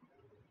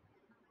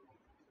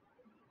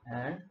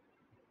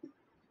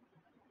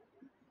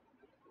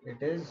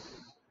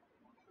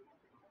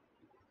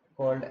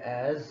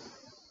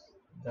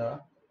the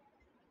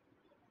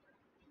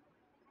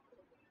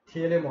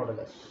Thiele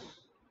modulus.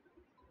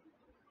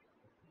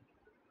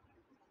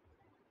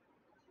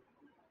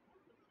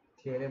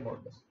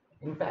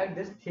 In fact,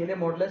 this Thiele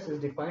modulus is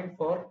defined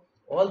for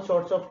all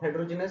sorts of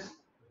heterogeneous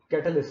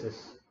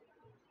catalysis.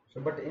 So,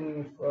 but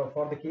in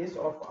for the case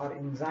of our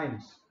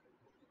enzymes,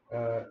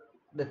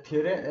 the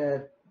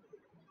theory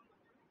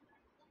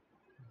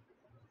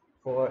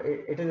for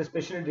it is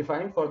especially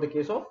defined for the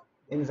case of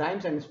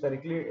enzymes and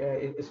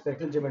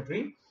spherical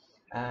geometry,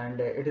 and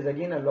it is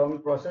again a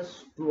long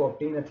process to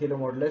obtain a Thiele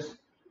modulus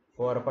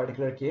for a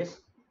particular case,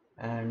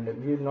 and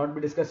we will not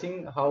be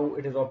discussing how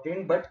it is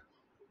obtained, but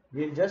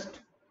we will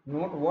just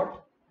note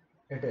what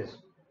it is.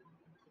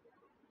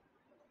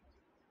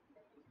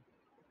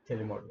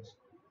 Thiele modulus.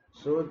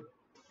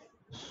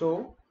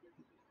 So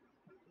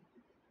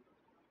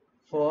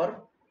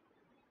for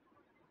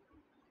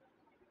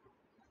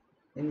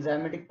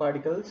enzymatic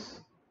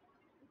particles,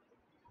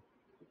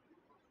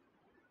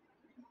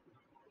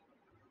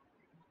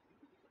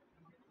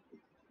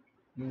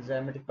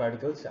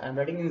 I am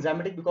writing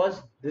enzymatic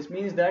because this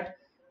means that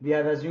we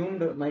have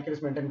assumed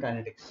Michaelis-Menten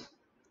kinetics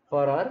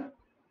for our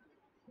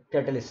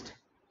catalyst.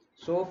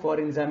 So for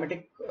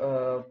enzymatic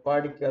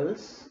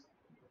particles,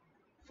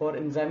 for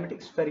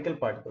enzymatic spherical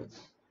particles.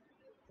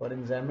 For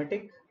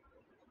enzymatic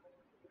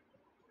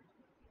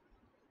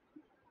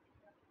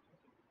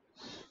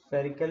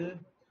spherical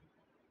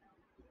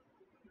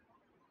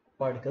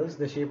particles,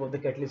 the shape of the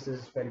catalyst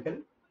is spherical,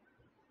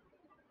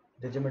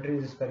 the geometry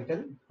is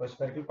spherical. For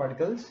spherical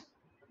particles,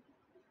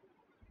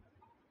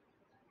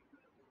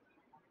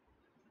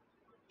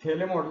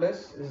 Thiele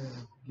modulus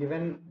is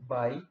given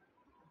by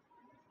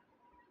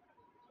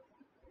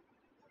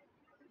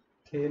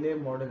Thiele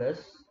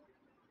modulus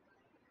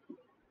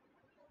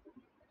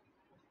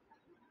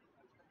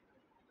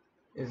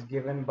is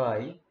given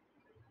by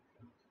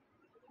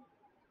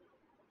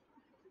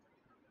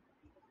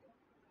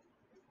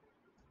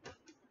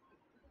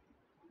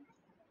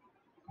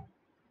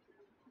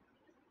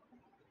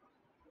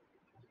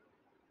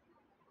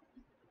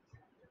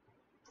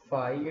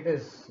phi. It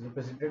is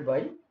represented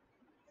by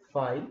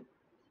phi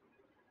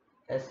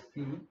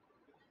sp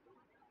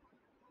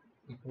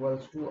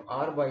equals to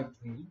r by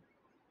 3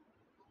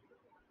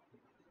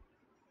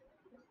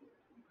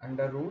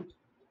 under root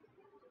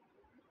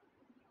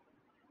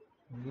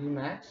v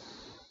max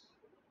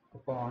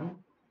upon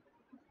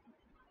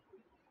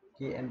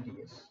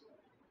kmts.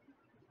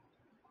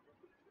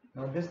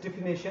 Now this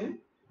definition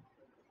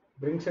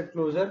brings it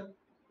closer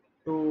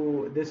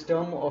to this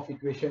term of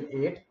equation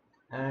 8,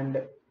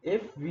 and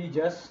if we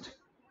just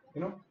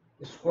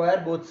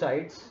square both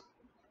sides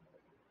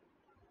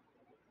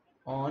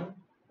on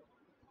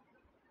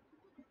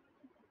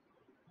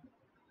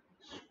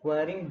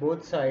squaring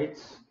both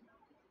sides,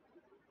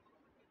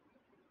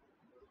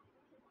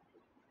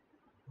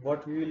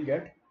 what we will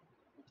get,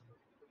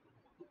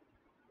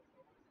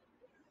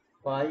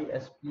 phi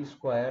sp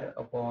square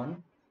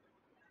upon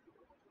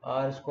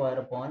r square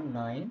upon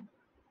 9,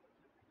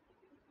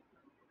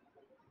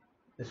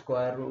 the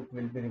square root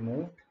will be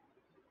removed,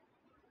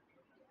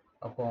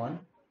 upon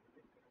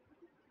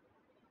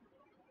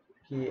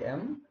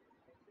km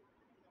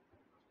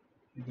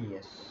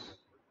ds.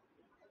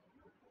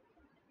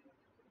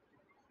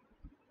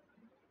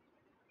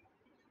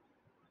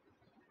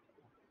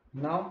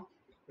 Now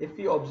if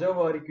we observe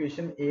our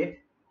equation 8,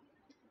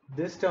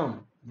 this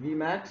term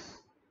Vmax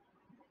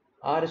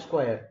r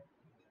square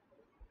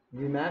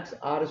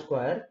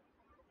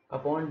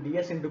upon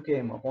ds into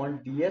km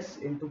upon ds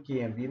into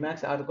km,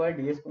 Vmax r square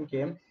ds into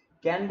km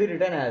can be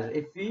written as,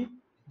 if we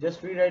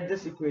just rewrite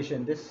this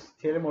equation, this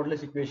Thiele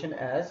modulus equation,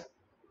 as,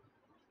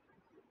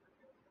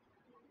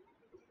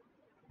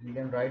 we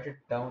can write it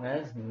down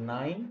as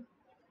 9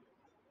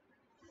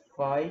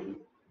 phi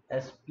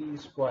sp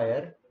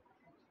square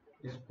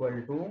is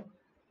equal to,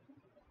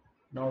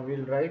 now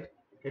we'll write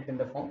it in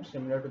the form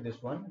similar to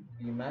this one,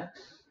 Vmax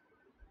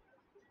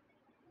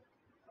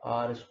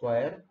r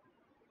square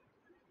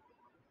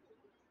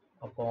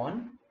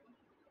upon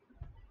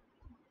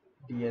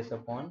ds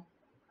upon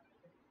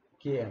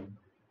km.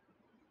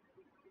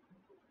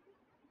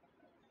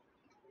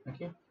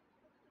 Okay,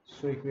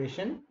 so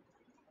equation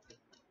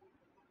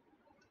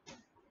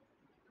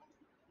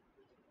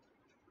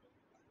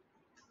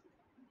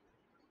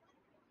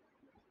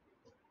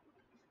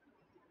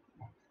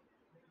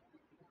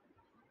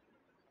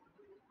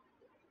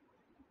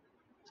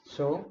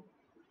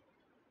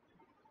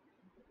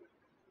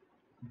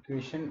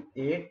equation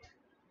 8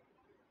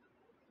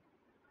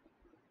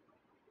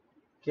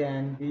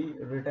 can be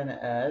written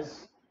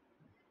as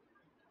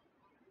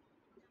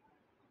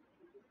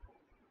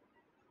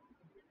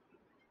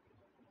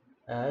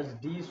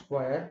d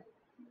square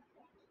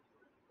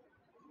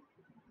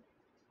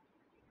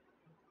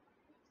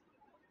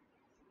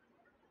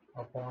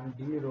upon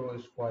d rho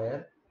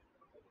square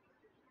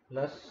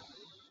plus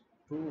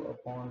 2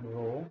 upon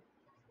rho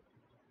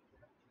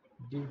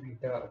d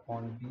beta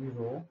upon d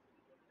rho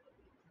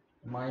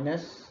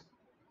minus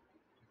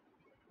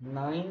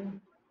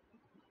 9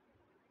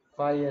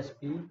 phi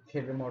sp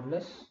Thiele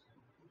modulus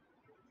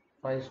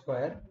phi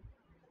square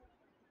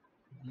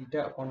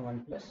beta upon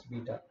 1 plus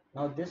beta.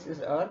 Now this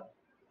is our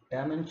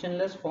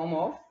dimensionless form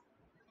of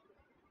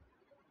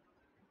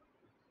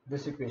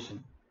this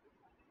equation,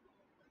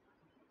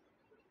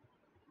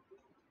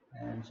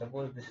 and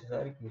suppose this is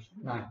our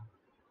equation 9.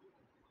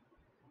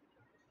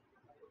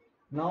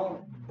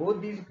 Now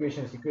both these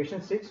equations,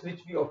 equation 6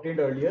 which we obtained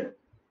earlier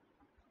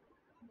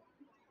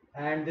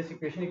and this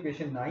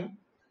equation 9,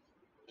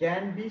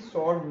 can be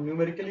solved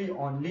numerically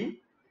only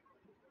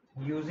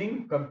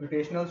using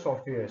computational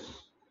softwares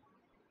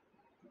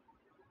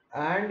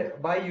and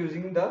by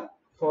using the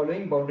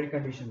following boundary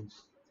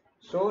conditions.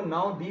 So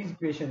now these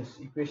equations,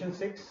 equation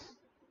 6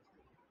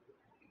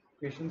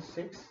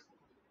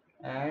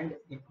 and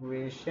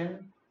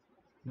equation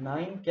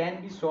 9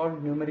 can be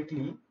solved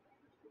numerically,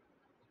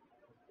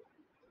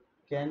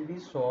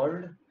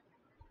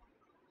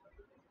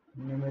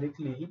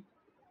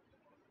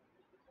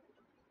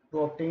 to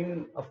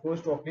obtain, of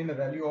course, to obtain the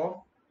value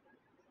of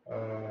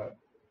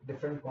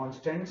different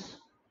constants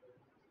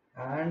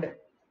and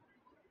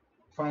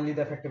finally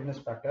the effectiveness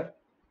factor.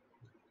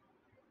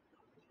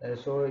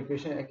 So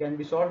equation can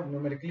be solved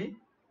numerically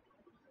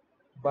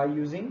by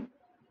using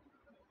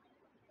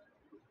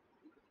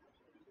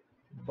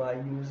by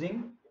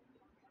using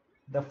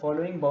the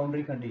following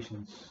boundary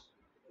conditions.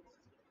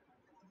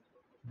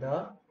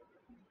 The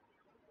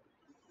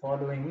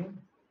following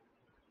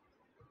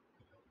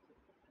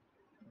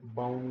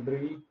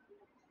boundary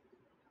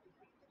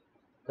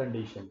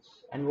conditions.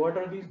 And what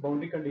are these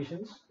boundary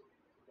conditions?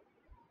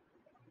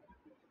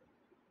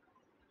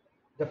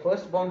 The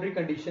first boundary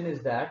condition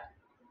is that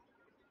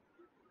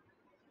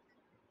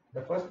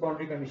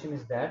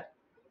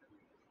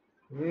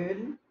we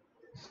will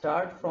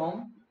start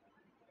from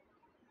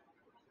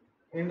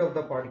end of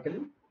the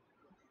particle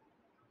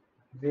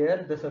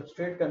where the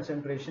substrate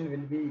concentration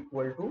will be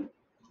equal to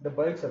the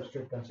bulk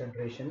substrate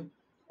concentration,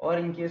 or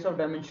in case of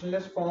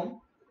dimensionless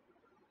form,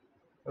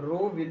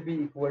 rho will be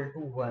equal to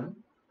 1,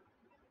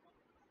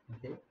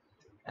 okay,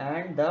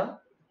 and the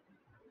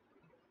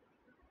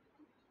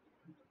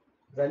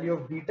value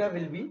of beta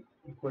will be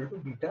equal to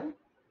beta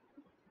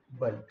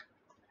bulk.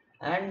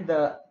 And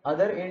the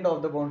other end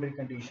of the boundary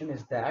condition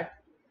is that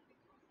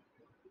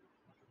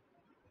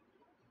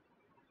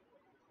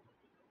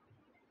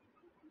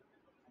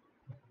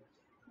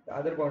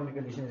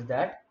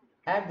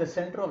at the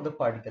center of the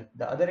particle,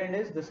 the other end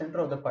is the center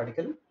of the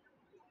particle,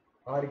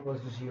 r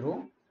equals to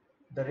 0,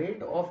 the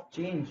rate of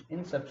change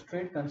in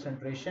substrate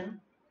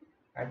concentration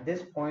at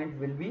this point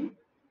will be,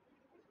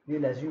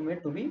 we'll assume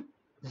it to be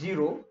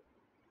 0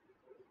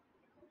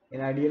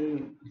 in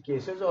ideal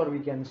cases, or we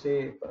can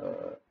say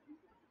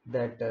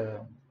that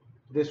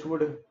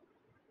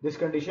this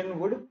condition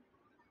would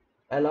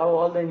allow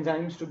all the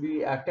enzymes to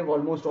be active,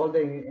 almost all the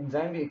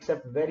enzymes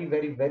except very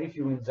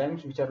few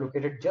enzymes which are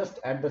located just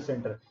at the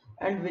center,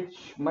 and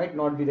which might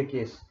not be the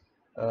case,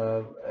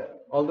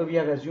 although we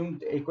have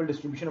assumed equal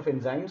distribution of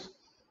enzymes,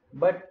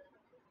 but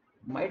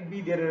might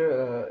be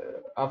there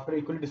after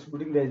equally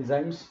distributing the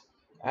enzymes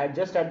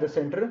just at the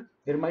center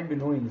there might be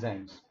no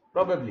enzymes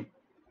probably,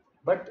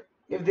 but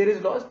if there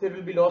is loss, there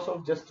will be loss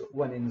of just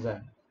one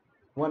enzyme,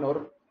 one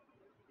or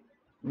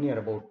near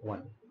about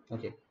one.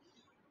 Okay,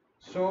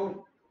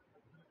 so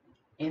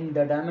in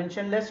the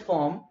dimensionless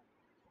form,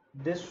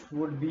 this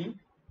would be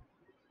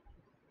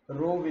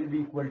rho will be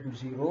equal to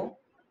 0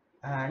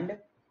 and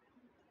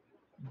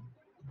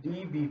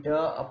d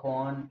beta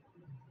upon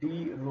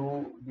d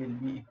rho will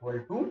be equal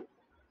to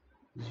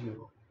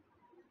 0.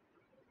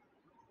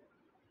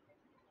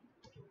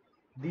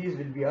 These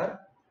will be our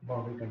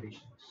boundary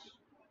conditions.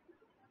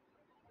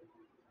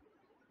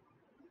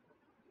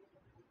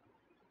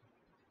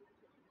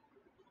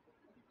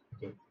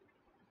 Okay.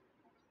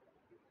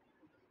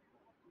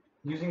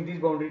 Using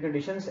these boundary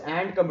conditions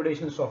and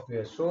computation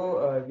software.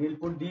 So we'll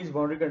put these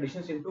boundary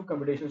conditions into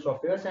computation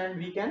softwares and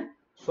we can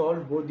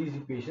solve both these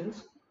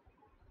equations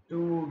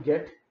to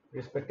get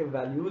respective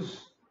values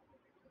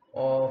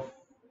of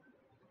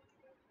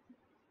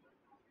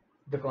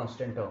the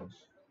constant terms.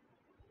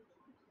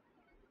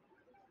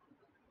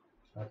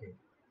 Okay.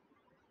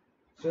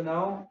 So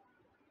now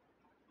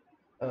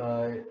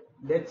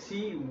let's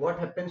see what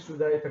happens to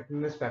the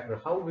effectiveness factor.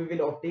 How we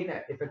will obtain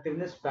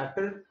effectiveness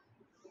factor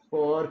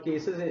for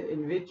cases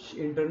in which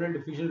internal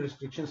diffusion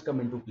restrictions come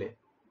into play.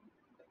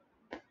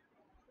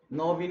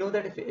 Now we know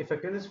that if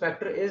effectiveness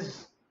factor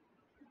is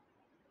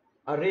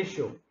a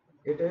ratio,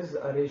 it is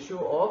the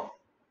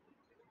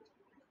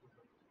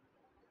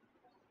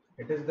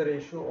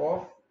ratio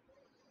of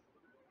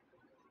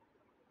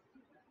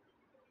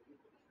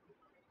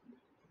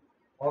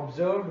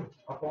observed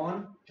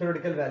upon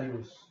theoretical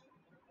values,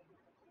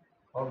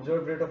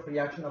 observed rate of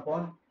reaction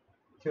upon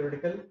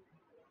theoretical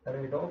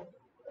rate of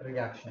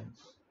reactions.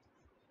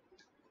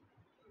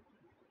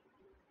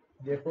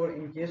 Therefore,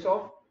 in case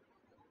of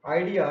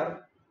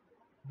IDR,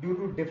 due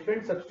to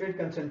different substrate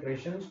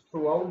concentrations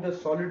throughout the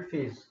solid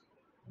phase,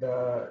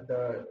 there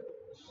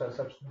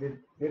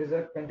is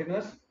a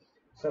continuous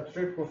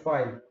substrate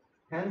profile.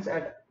 Hence,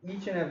 at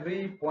each and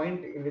every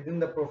point within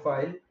the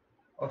profile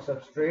of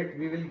substrate,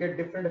 we will get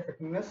different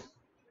effectiveness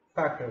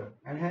factor,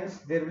 and hence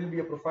there will be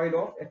a profile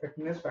of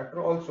effectiveness factor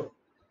also.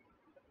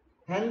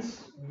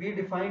 Hence, we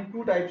define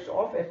two types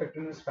of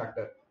effectiveness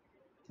factor.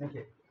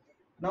 Okay.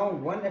 Now,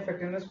 one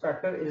effectiveness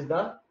factor is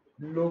the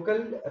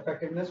local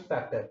effectiveness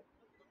factor,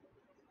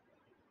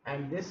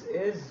 and this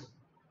is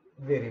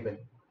variable.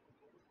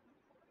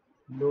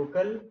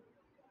 Local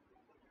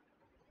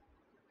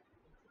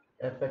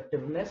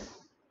effectiveness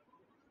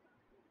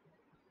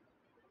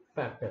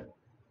factor.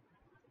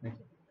 Okay.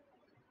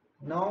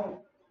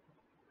 Now,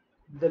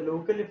 the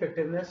local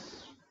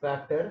effectiveness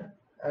factor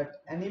at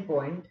any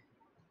point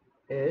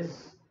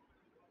is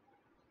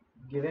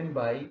given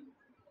by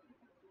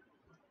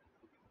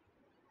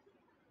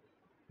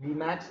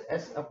Vmax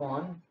S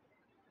upon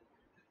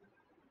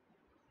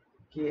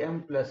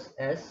Km plus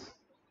S,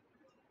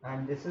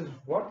 and this is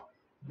what?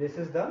 This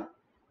is the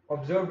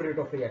observed rate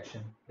of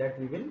reaction that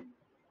we will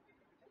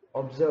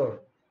observe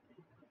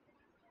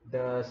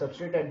the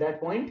substrate at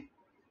that point.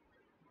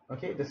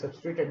 Okay, the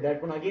substrate at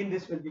that point, again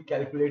this will be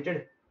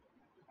calculated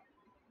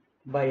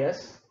by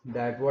us,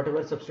 that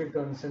whatever substrate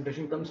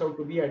concentration comes out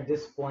to be at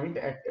this point,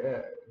 at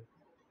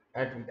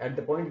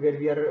the point where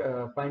we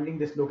are finding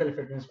this local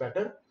effectiveness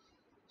factor.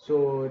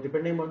 So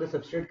depending on the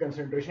substrate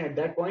concentration at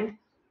that point,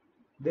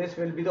 this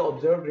will be the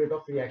observed rate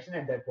of reaction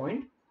at that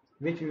point,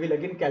 which we will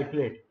again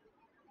calculate.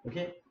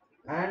 Okay,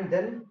 and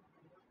then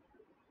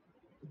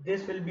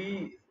this will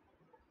be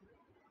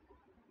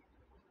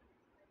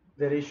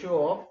the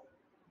ratio of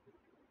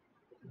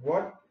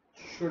what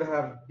should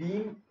have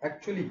been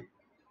actually,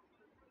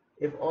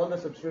 if all the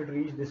substrate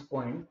reach this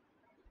point,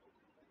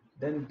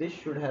 then this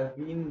should have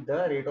been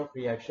the rate of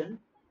reaction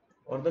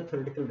or the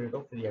theoretical rate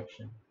of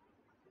reaction,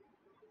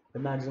 the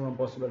maximum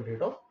possible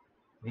rate of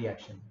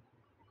reaction.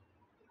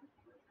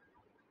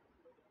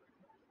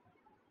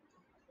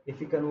 If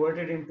we convert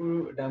it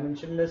into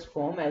dimensionless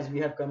form as we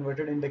have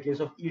converted in the case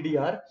of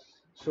EDR,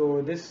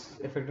 so this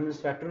effectiveness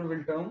factor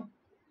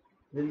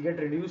will get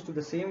reduced to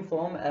the same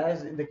form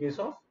as in the case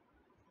of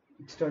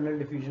external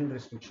diffusion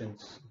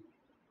restrictions.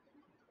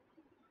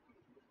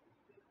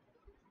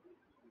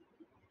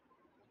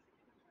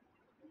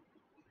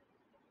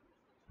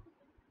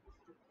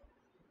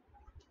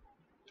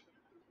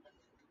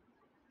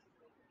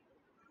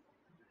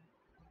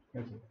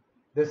 Okay.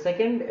 The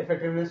second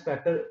effectiveness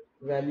factor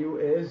value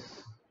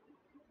is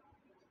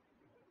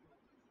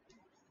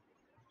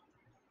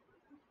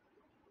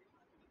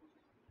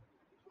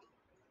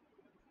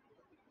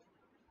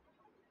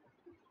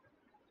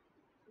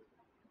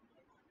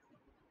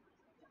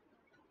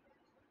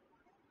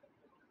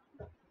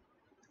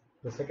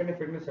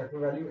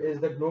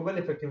the global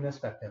effectiveness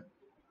factor.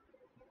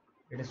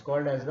 It is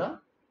called as the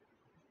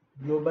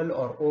global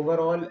or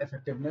overall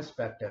effectiveness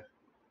factor.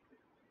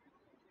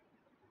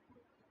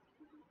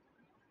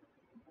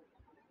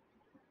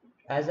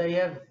 As I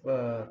have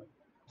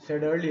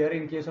said earlier,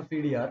 in case of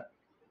EDR,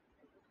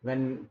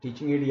 when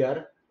teaching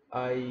EDR,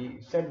 I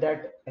said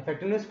that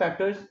effectiveness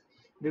factors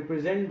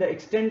represent the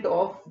extent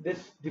of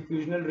this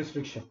diffusional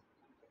restriction.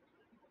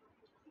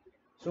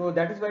 So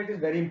that is why it is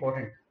very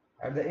important.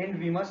 At the end,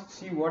 we must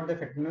see what the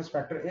effectiveness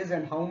factor is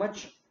and how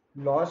much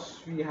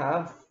loss we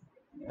have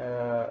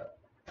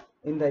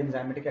in the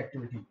enzymatic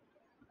activity.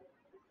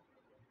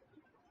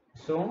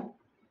 So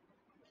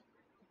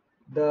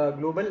the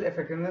global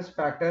effectiveness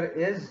factor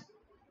is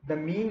the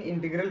mean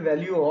integral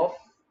value of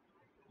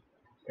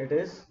it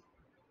is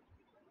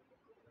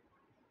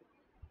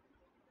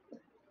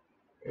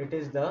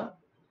the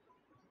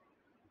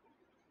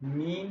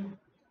mean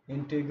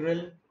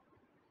integral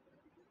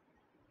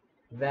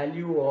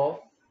value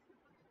of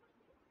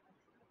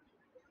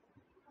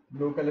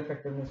local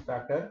effectiveness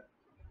factor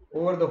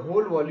over the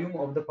whole volume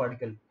of the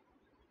particle,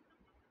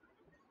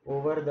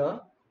 over the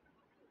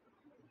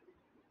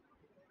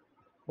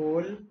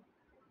whole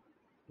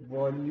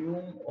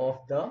volume of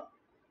the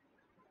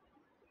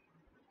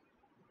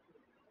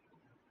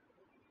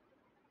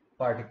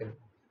particle.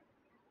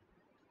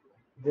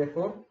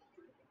 Therefore,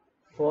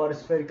 for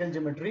spherical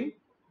geometry,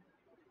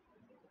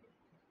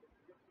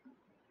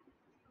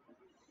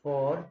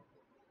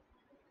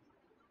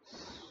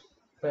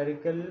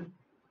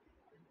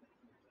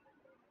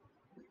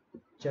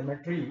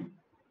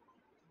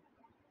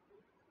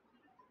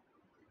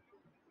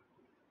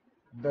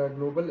 the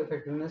global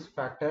effectiveness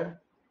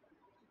factor,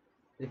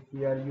 if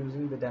we are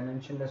using the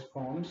dimensionless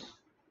forms,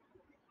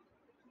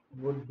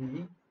 would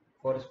be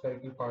for a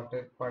spherical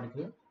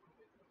particle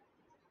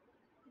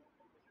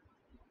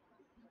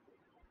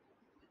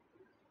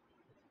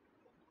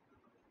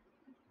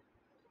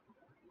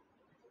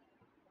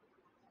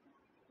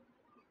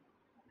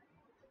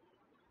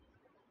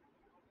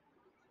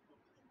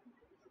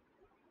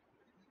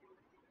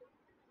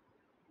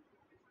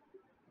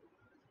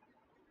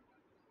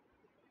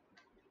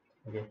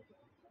okay.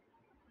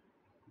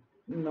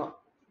 No.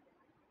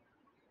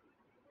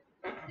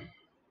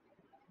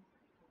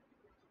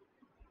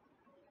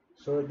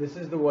 So this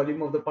is the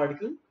volume of the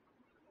particle.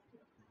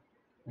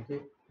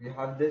 Okay, we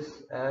have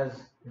this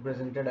as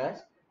represented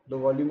as the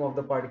volume of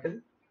the particle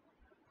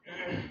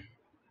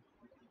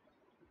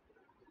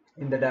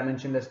in the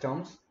dimensionless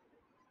terms.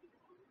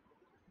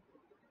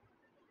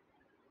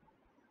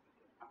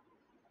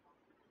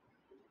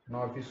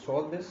 Now if we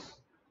solve this,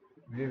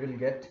 we will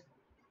get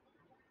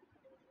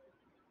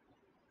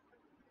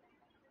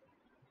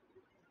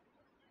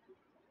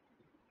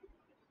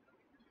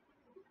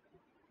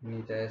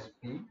eta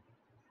sp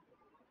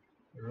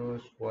rho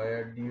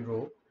square d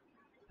rho,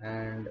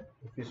 and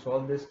if we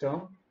solve this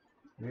term,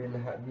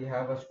 we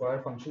have a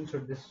square function, so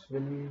this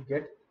will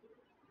get,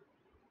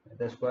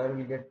 the square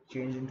will get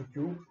changed into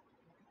cube,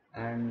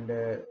 and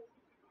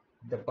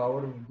the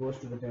power goes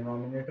to the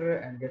denominator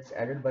and gets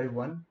added by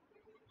 1,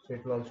 so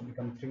it will also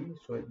become 3.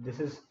 So this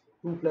is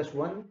 2 plus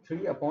 1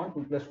 3 upon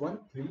 2 plus 1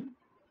 3,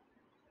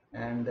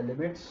 and the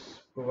limits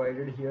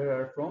provided here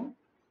are from,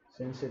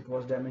 since it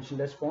was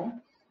dimensionless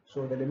form,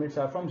 so the limits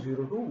are from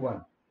 0 to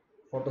 1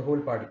 for the whole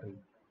particle.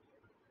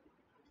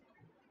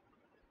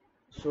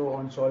 So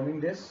on solving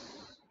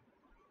this,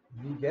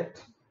 we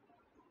get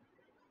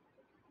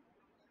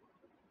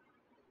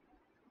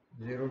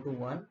 0 to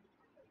 1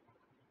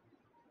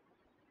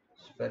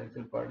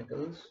 spherical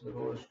particles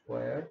rho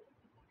squared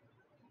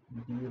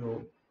d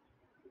rho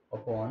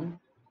upon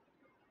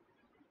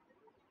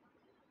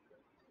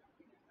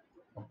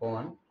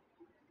upon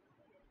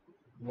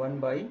 1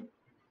 by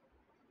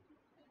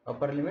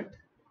upper limit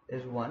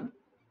is 1,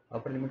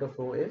 upper limit of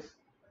rho is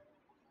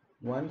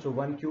 1, so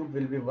 1 cube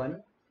will be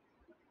 1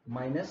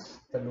 minus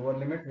the lower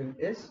limit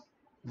is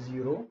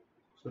 0,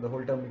 so the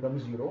whole term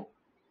becomes 0,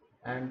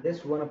 and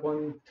this 1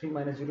 upon 3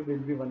 minus 0 will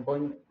be 1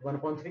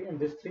 upon 3, and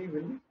this 3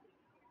 will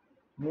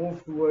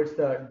move towards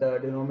the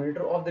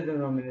denominator of the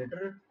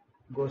denominator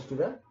goes to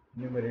the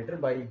numerator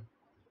by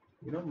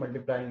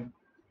multiplying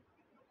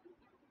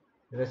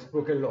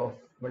reciprocal of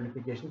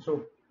multiplication.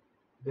 So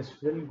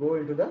this will go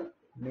into the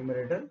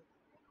numerator,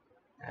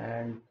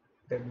 and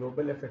the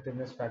global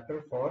effectiveness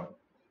factor for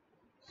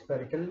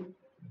spherical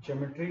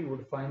geometry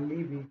would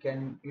finally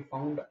can be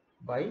found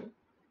by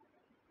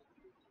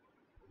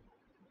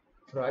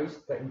thrice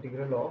the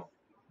integral of,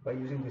 by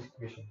using this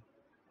equation,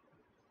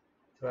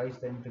 thrice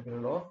the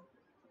integral of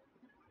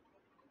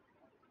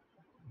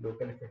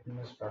local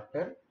effectiveness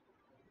factor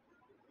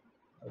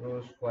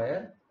rho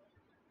square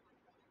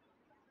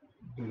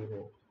d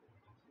rho.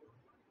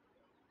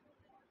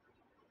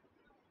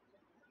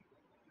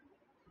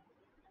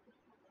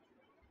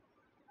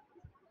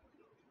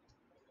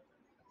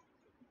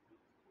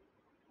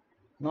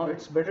 Now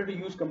it's better to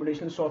use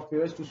computational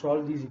softwares to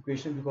solve these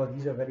equations because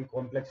these are very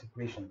complex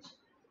equations.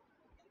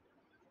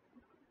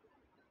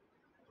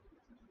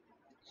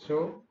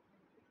 So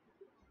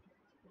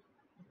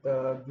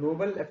the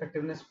global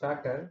effectiveness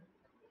factor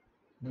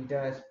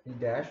beta sp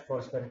dash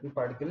for spherical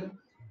particle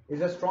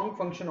is a strong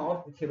function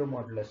of the Thiele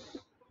modulus,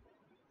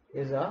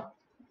 is a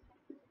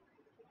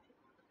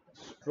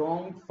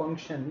strong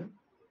function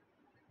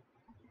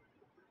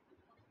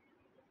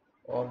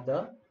of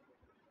the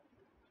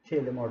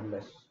Thiele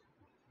modulus,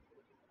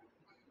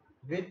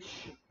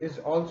 which is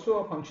also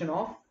a function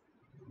of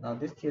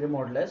this Thiele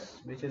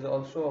modulus, which is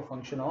also a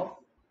function of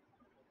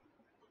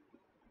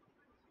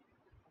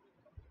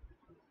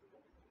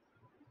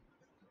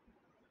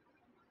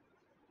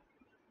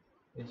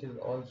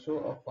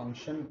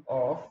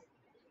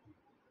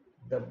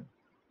the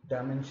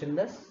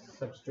dimensionless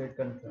substrate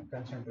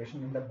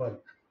concentration in the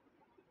bulk.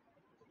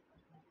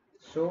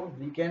 So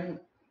we can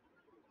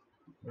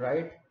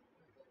write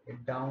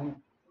it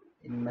down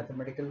in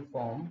mathematical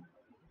form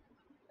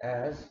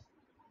as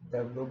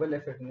the global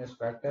effectiveness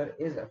factor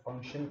is a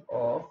function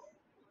of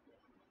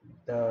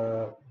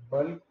the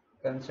bulk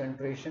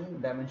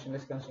concentration,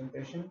 dimensionless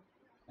concentration,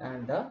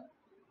 and the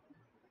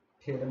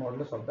Thiele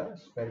modulus of the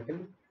spherical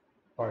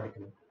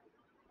particle.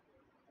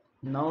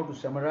 Now to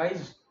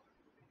summarize,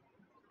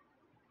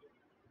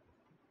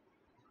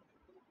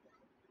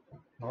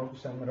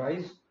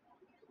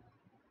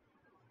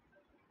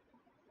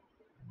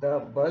 the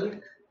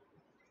bulk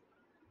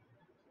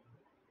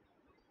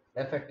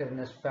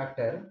effectiveness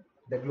factor,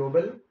 the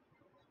global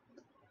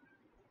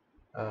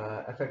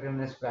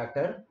effectiveness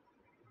factor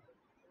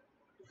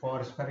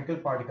for spherical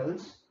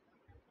particles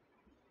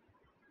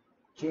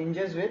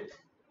changes with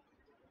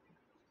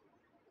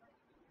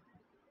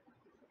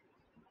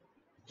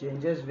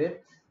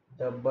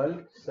the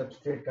bulk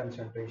substrate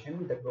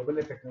concentration. The global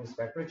effectiveness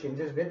factor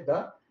changes with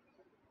the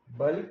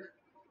bulk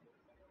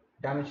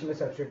dimensionless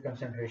substrate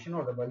concentration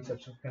or the bulk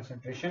substrate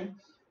concentration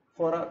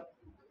for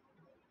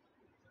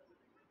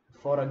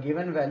a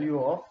given value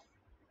of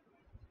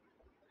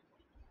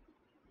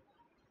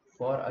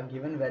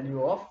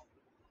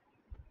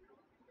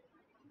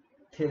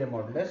Thiele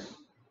modulus,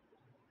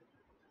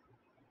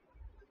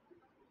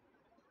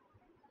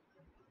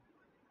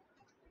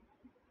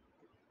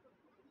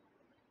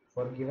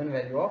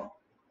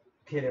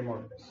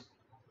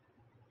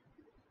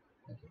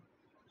 Okay.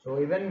 So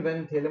even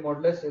when Thiele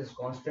modulus is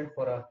constant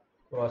for a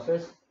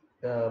process,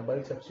 the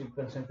bulk substrate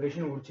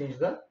concentration would change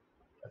the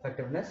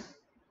effectiveness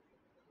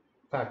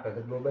factor,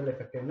 the global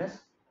effectiveness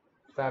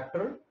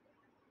factor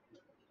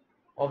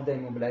of the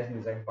immobilized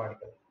enzyme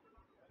particle.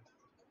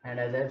 And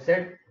as I've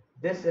said,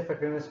 this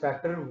effectiveness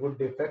factor would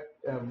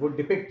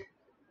depict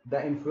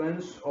the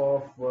influence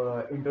of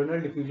internal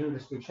diffusion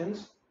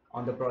restrictions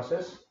on the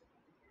process,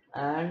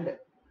 and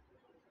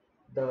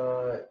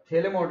the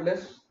Thiele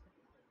modulus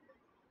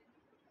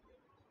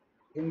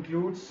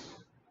includes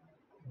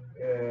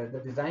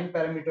the design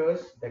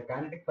parameters, the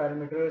kinetic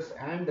parameters,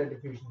 and the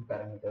diffusion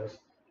parameters,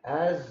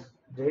 as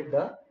did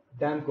the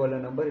Dam-Kohler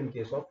number in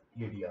case of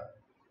IDR.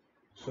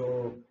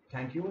 So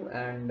thank you,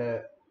 and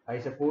I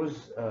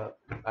suppose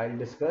I'll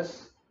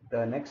discuss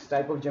the next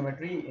type of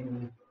geometry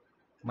in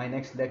my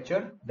next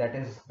lecture, that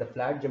is the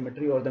flat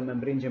geometry or the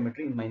membrane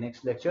geometry, in my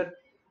next lecture.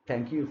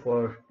 Thank you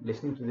for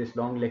listening to this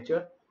long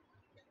lecture.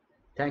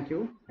 Thank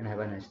you and have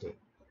a nice day.